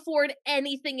couldn't afford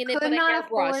anything in it could but a not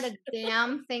afford hairbrush. a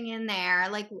damn thing in there.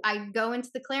 Like, I'd go into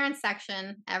the clearance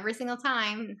section every single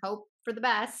time and hope for the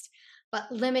best, but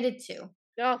limited to.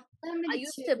 Oh, I Limited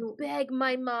used to to beg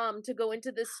my mom to go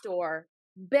into this store.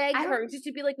 Beg I her. don't Just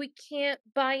to be like, we can't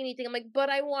buy anything. I'm like, but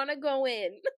I want to go in.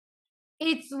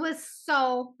 it was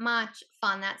so much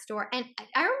fun, that store, and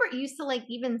I remember it used to, like,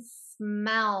 even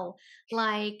smell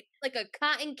like Like a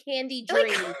cotton candy like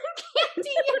dream. candy.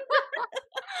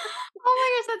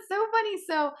 Oh my gosh, that's so funny.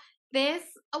 So this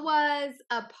was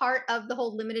a part of the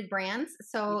whole limited brands.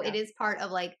 So Yeah. it is part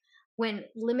of like when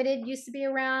limited used to be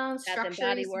around, Bath and structure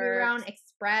Body used to be around, Works.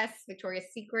 express, Victoria's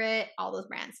Secret, all those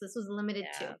brands. So this was limited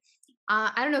too. Yeah.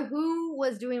 I don't know who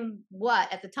was doing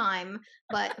what at the time,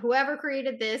 but whoever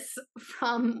created this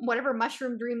from whatever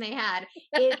mushroom dream they had,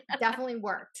 it definitely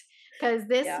worked because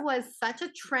this Yeah. was such a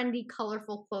trendy,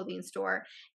 colorful clothing store.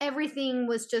 Everything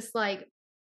was just like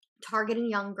targeting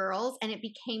young girls, and it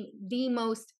became the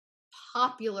most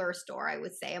popular store, I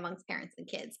would say, amongst parents and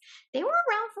kids. They were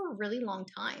around for a really long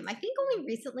time. I think only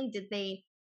recently did they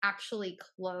actually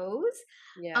close.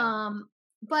 Yeah. um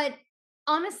but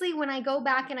honestly, when I go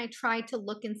back and I try to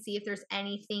look and see if there's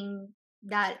anything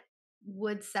that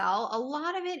would sell, a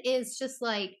lot of it is just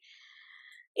like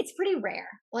It's pretty rare.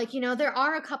 Like, there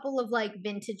are a couple of like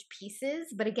vintage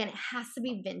pieces, but again, it has to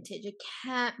be vintage. It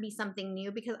can't be something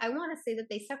new because I want to say that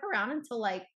they stuck around until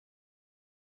like,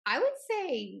 I would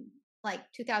say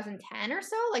like 2010 or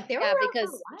so. Like they were Yeah, around for a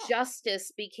because while.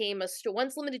 Justice became a store.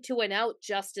 Once Limited 2 went out,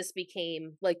 Justice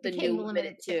became like the Became new the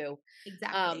Limited limited too. 2.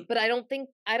 Exactly. But I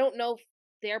don't know if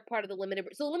they're part of the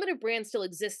so the Limited brand still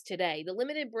exists today. The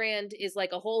Limited brand is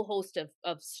like a whole host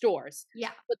of stores,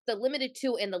 Yeah. but the Limited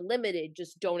 2 and the Limited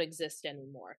just don't exist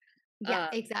anymore. Yeah,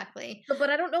 Uh, exactly. but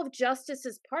I don't know if Justice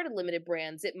is part of Limited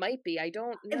Brands. It might be. I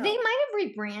don't They know. might have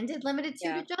rebranded Limited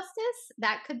 2 to Yeah. Justice.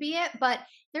 That could be it. But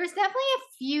there's definitely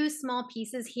a few small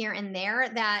pieces here and there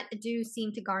that do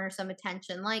seem to garner some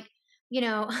attention. Like, you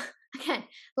know, again,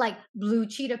 like blue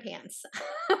cheetah pants.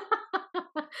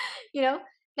 you know,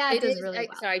 that It does is really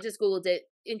well. sorry, I just Googled it.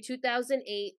 In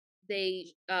 2008,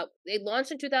 they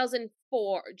launched in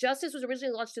 2004. Justice was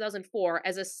originally launched 2004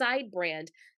 as a side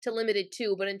brand to Limited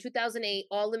 2, but in 2008,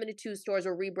 all Limited 2 stores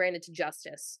were rebranded to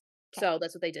Justice. Okay. So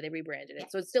that's what they did. They rebranded Yeah.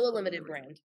 it. So it's still a limited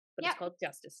brand, but it's Yep. called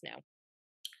Justice now.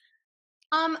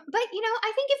 But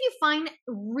I think if you find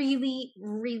really,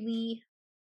 really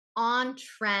on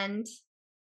trend,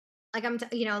 like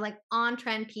like on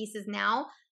trend pieces now,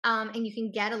 and you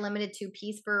can get a limited two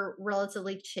piece for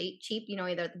relatively cheap,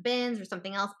 either at the bins or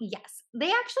something else. Yes,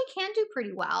 they actually can do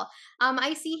pretty well.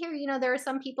 I see here, there are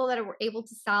some people that are able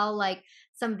to sell like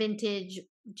some vintage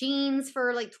jeans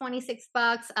for like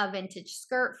 $26, a vintage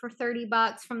skirt for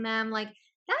 $30 from them. Like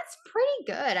that's pretty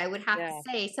good, I would have to Yeah.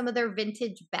 say. Some of their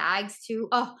vintage bags too.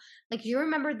 Oh, like you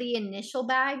remember the initial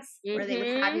bags where they would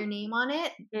have Mhm. your name on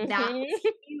it? That was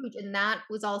Mhm. huge, and that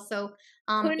was also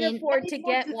Couldn't in afford maybe to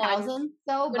more get one. 2000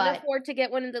 though, Couldn't but afford to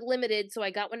get one in the limited, so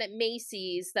I got one at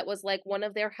Macy's that was like one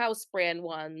of their house brand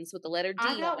ones with the letter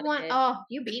I D got on one. it. Oh,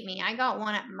 you beat me. I got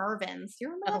one at Mervin's. Do you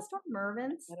remember that Oh, store,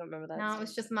 Mervin's? I don't remember that No, it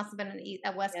was store. just must have been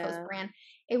a West Coast Yeah. brand.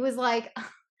 It was like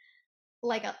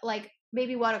like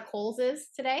maybe what a Kohl's is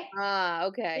today. Ah,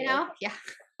 okay, okay, Yeah.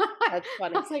 that's I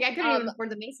funny. was like, I couldn't Um, even afford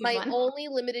the Macy's my one. only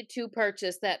limited to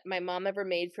purchase that my mom ever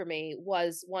made for me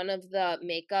was one of the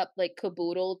makeup, like,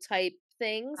 caboodle type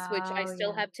things, which I Oh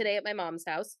still yeah. have today at my mom's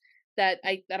house, that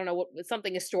I don't know what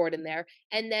something is stored in there,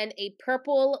 and then a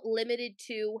purple limited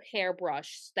to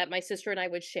hairbrush that my sister and I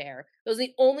would share. Those are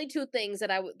the only 2 things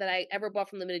that I ever bought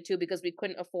from limited to because we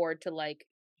couldn't afford to, like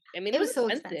I mean, it It was was so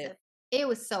expensive. expensive. It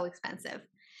was so expensive.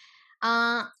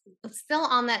 Uh Still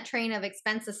on that train of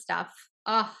expensive stuff.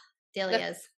 Oh,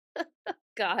 Delia's.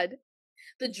 God.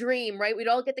 The dream, right? We'd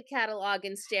all get the catalog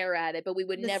and stare at it, but we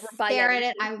would The never buy stare at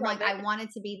it, anything I'm from like, it. I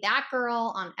wanted to be that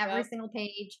girl on every Yep, single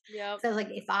page. yep. So I was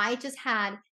like, if I just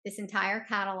had this entire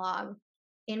catalog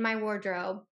in my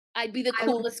wardrobe, I'd be the I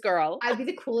would coolest girl. I'd be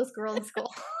the coolest girl in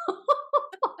school.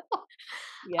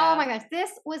 Oh Yeah, my gosh,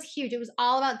 this was huge. It was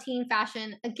all about teen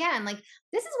fashion. Again, like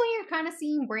this is when you're kind of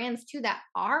seeing brands too that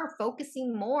are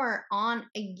focusing more on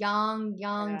a young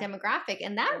yeah, demographic.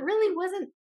 And that yeah. really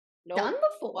wasn't done Nope,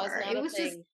 was before. not It a was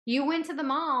just thing. you went to the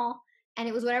mall and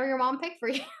it was whatever your mom picked for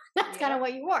you. That's kind of Yep,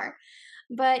 what you wore.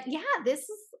 But yeah, this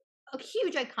is a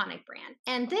huge iconic brand.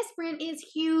 And this brand is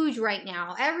huge right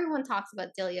now. Everyone talks about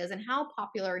Delia's and how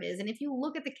popular it is. And if you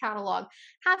look at the catalog,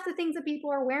 half the things that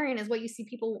people are wearing is what you see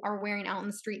people are wearing out in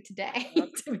the street today, yep.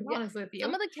 to be Yeah, honest with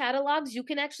some you. of the catalogs you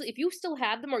can actually if you still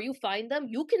have them or you find them,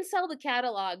 you can sell the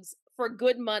catalogs for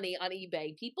good money on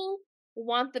eBay. People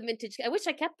want the vintage I wish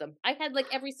I kept them. I had, like,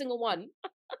 every single one.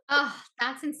 Oh,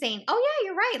 that's insane. Oh yeah,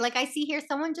 you're right. Like I see here,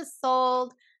 someone just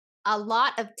sold a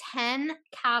lot of 10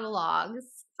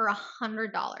 catalogs for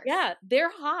 $100. Yeah, they're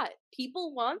hot.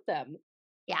 People want them.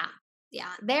 Yeah.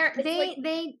 Yeah. They're It's like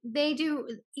they do,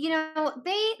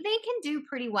 they can do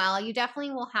pretty well. You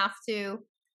definitely will have to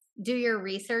do your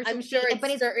research I'm and see, sure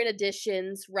but it's it's certain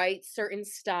editions, right? Certain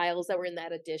styles that were in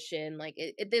that edition. Like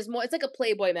there's more. It's like a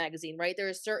Playboy magazine, right? There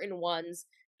are certain ones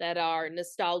that are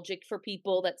nostalgic for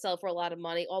people that sell for a lot of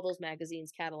money. All those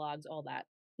magazines, catalogs, all that.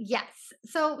 yes.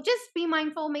 So just be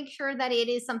mindful, make sure that it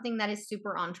is something that is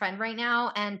super on trend right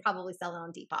now and probably sell it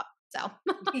on Depop. So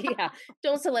Yeah,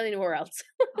 don't sell it anywhere else.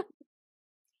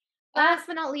 Uh, last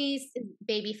but not least is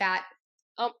baby fat.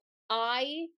 um,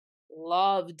 I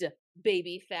loved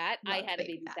Baby Fat. I Loved had a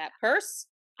baby Baby fat. Fat purse.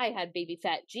 I had Baby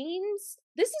Fat jeans.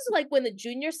 This is like when the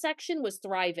junior section was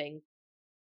thriving.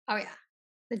 Oh yeah.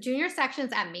 The junior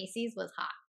sections at Macy's was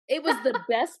hot. It was the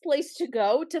best place to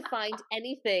go to find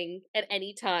anything at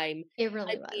any time. It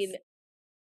really I was. mean,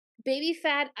 Baby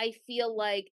Fat, I feel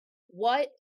like what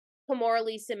Kamora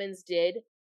Lee Simmons did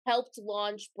helped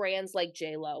launch brands like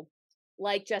J.Lo.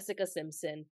 like Jessica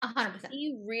Simpson. 100%.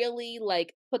 She really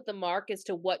like put the mark as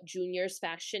to what juniors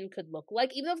fashion could look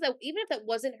like. Even if that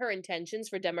wasn't her intentions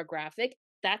for demographic,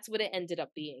 that's what it ended up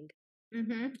being.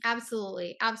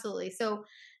 Absolutely, absolutely. So,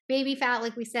 Baby Fat,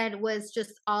 like we said, was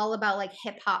just all about like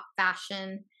hip hop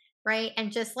fashion, right?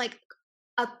 And just like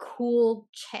a cool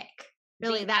chick.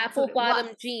 Really, The that's what apple it was,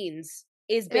 bottom jeans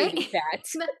is right? baby fat.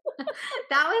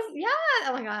 That was, yeah.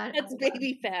 Oh my god. Oh That's my god.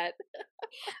 baby fat.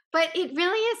 But it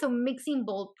really is. So mixing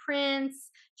bold prints.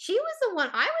 She was the one.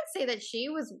 I would say that she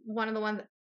was one of the ones.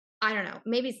 I don't know.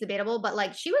 Maybe it's debatable, but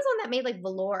like she was one that made like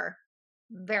velour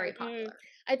very Mm, popular.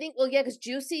 I think, well, yeah, because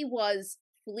Juicy was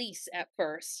fleece at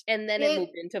first, and then it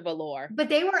moved They, into velour. but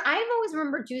they were. I've always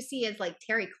remembered Juicy as like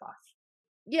terry cloth.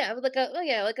 Yeah, like a, oh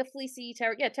yeah, like a fleecy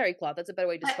terry, yeah, terry cloth. That's a better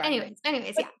way to But describe it.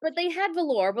 anyways, But yeah. they had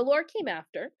velour. Velour came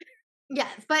after.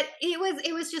 Yes, but it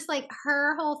was just like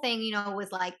her whole thing,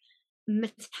 was like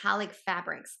metallic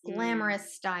fabrics, Mm,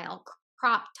 glamorous style,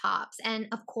 crop tops, and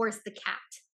of course the cat.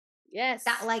 That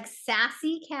yes, like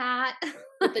sassy cat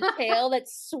with the tail that with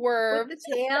the swerved.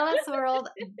 tail that swirled,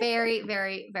 very,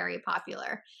 very, very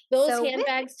popular. Those So with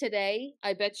handbags today,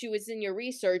 I bet you it's in your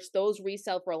research. Those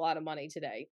resell for a lot of money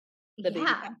today. The baby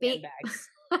yeah, fat handbags,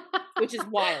 which is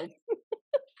wild.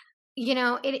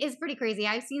 it is pretty crazy.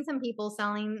 I've seen some people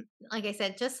selling, like I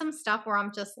said, just some stuff where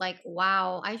I'm just like,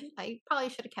 wow, I probably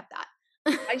should have kept that.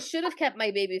 I should have kept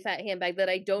my baby fat handbag that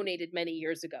I donated many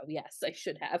years ago. Yes, I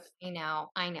should have. I know,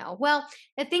 I know. Well,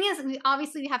 the thing is, we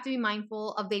have to be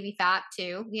mindful of baby fat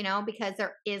too, because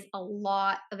there is a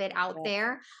lot of it out Yeah,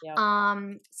 there. yeah.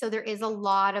 So there is a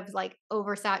lot of like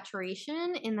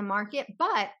oversaturation in the market.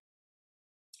 But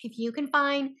if you can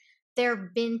find their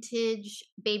vintage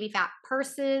baby fat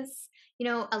purses,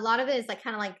 a lot of it is like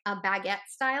kind of like a baguette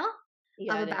style of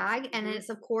Yeah, a it is. bag, and it's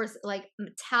of course like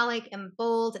metallic and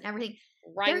bold and everything.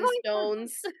 They're going for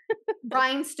Rhinestones.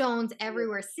 rhinestones Yeah.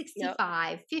 everywhere, Yep.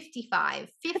 65,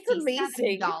 55, That's 50,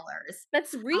 amazing. $70.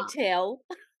 That's Um, retail.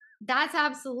 that's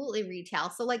absolutely retail.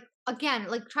 So like again,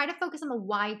 like try to focus on the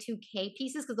Y2K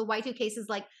pieces, because the Y2K is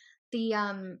like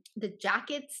the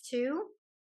jackets too.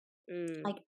 Mm,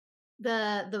 Like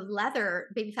the leather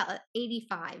baby fat, like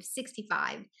 85,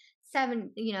 65,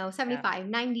 75, yeah.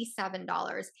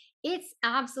 $97. It's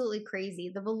absolutely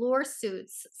crazy. The velour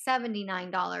suits,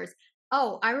 $79.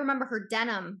 Oh, I remember her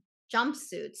denim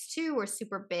jumpsuits too were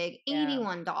super big, Yeah.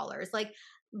 $81. Like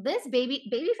this baby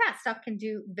fat stuff can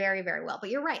do very, very well. But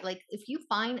you're right. Like if you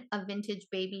find a vintage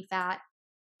baby fat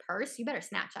purse, you better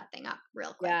snatch that thing up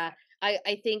real quick. Yeah.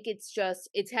 I think it's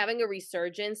having a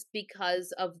resurgence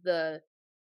because of the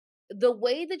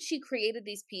way that she created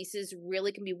these pieces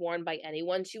really can be worn by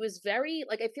anyone. She was very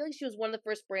like I feel like she was one of the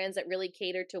first brands that really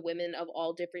catered to women of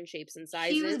all different shapes and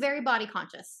She was sizes. very body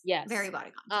conscious. Very Yes.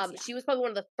 body conscious, yeah. She was probably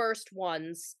one of the first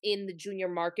ones in the junior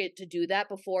market to do that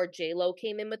before J Lo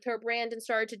came in with her brand and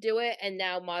started to do it. And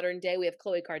now modern day we have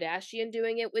Khloe Kardashian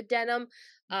doing it with denim.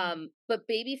 Mhm. But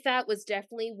Baby Fat was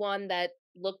definitely one that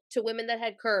looked to women that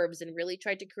had curves and really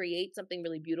tried to create something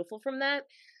really beautiful from that.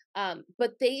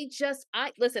 But they just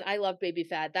I listen, I love Baby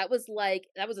Fat. That was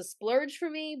a splurge for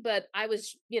me, but I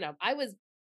was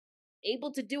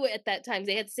able to do it at that time.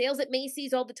 They had sales at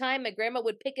Macy's all the time. My grandma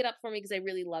would pick it up for me because I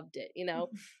really loved it.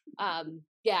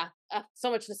 Yeah, so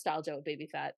much nostalgia with Baby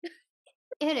Fat.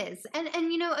 It is. And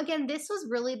again, this was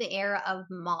really the era of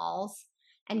malls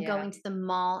and Yeah. going to the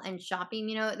mall and shopping.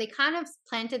 They kind of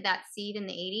planted that seed in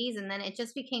the 80s, and then it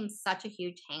just became such a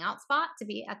huge hangout spot to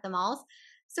be at the malls.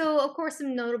 So, of course,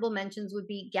 some notable mentions would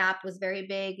be Gap was very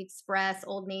big, Express,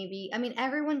 Old Navy. I mean,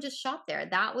 everyone just shopped there.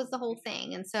 That was the whole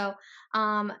thing. And so,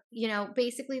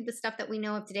 basically the stuff that we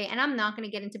know of today, and I'm not going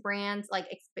to get into brands like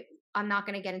I'm not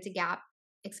going to get into Gap,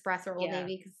 Express, or Old Yeah.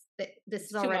 Navy because this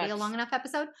is It's too already a much. long enough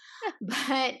episode.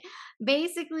 But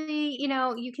basically,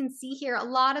 you can see here a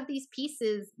lot of these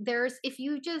pieces. If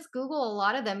you just Google a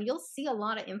lot of them, you'll see a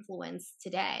lot of influence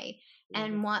today Mhm.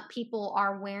 and what people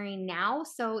are wearing now.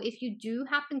 So if you do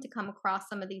happen to come across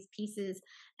some of these pieces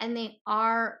and they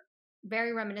are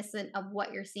very reminiscent of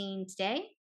what you're seeing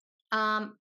today,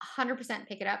 100%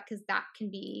 pick it up, because that can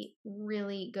be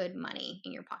really good money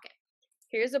in your pocket.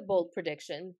 Here's a bold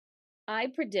prediction. I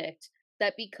predict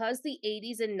that because the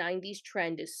 80s and 90s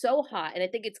trend is so hot, and I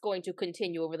think it's going to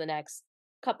continue over the next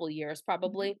couple years Mhm.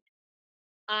 probably,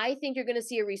 I think you're going to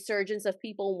see a resurgence of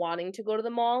people wanting to go to the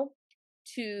mall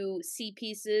to see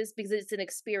pieces because it's an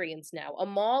experience now. A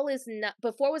mall is not,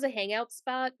 before it was a hangout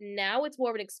spot, now it's more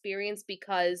of an experience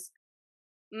because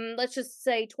let's just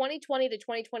say 2020 to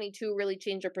 2022 really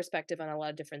changed our perspective on a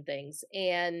lot of different things.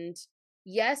 And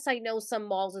yes, I know some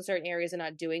malls in certain areas are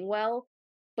not doing well,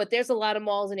 but there's a lot of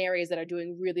malls and areas that are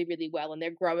doing really, really well and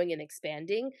they're growing and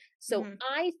expanding. So Mhm.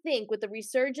 I think with the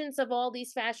resurgence of all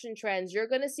these fashion trends, you're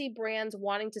going to see brands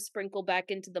wanting to sprinkle back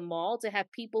into the mall to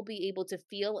have people be able to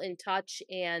feel and touch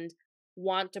and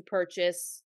want to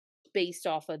purchase based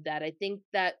off of that. I think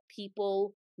that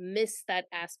people miss that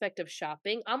aspect of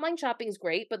shopping. Online shopping is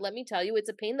great, but let me tell you, it's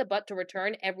a pain in the butt to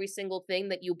return every single thing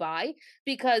that you buy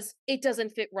because it doesn't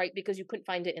fit right because you couldn't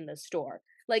find it in the store.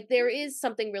 Like there is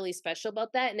something really special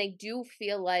about that. And I do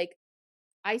feel like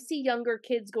I see younger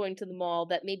kids going to the mall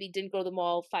that maybe didn't go to the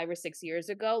mall 5 or 6 years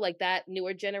ago. Like that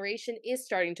newer generation is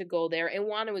starting to go there and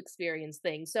want to experience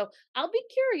things. So I'll be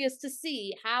curious to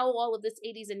see how all of this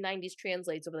 80s and 90s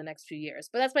translates over the next few years.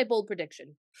 But that's my bold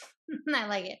prediction. I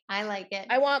like it. I like it.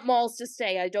 I want malls to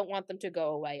stay. I don't want them to go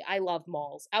away. I love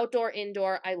malls. Outdoor,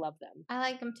 indoor, I love them. I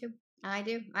like them too. I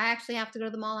do. I actually have to go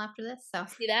to the mall after this, so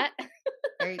See that?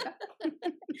 there you go.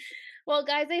 Well,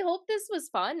 guys, I hope this was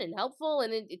fun and helpful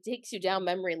and it takes you down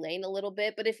memory lane a little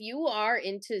bit. But if you are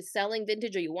into selling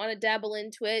vintage or you want to dabble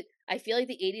into it, I feel like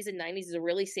the 80s and 90s is a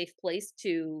really safe place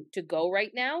to go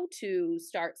right now to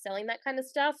start selling that kind of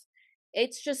stuff.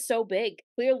 It's just so big,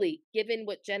 clearly, given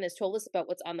what Jen has told us about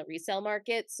what's on the resale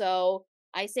market. So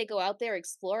I say go out there,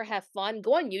 explore, have fun,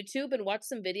 go on YouTube and watch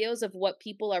some videos of what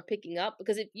people are picking up.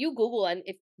 Because if you Google and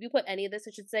if you put any of this,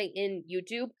 I should say, in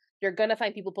YouTube, you're gonna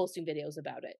find people posting videos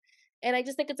about it. And I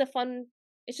just think it's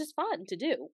just fun to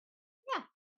do. Yeah,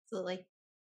 absolutely.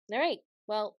 All right.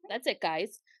 Well, that's it,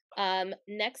 guys.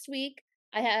 Next week,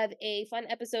 I have a fun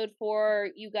episode for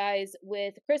you guys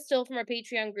with Crystal from our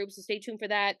Patreon group. So stay tuned for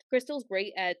that. Crystal's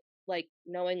great at like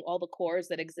knowing all the cores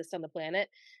that exist on the planet.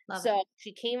 Love it. So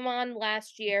she came on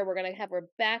last year. We're gonna have her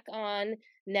back on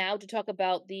now to talk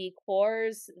about the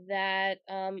cores that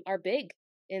are big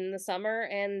in the summer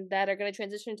and that are gonna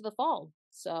transition into the fall.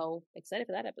 So excited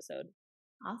for that episode.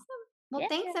 Awesome. Well, Yeah.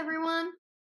 thanks everyone.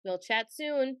 We'll chat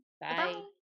soon. Bye. Bye-bye.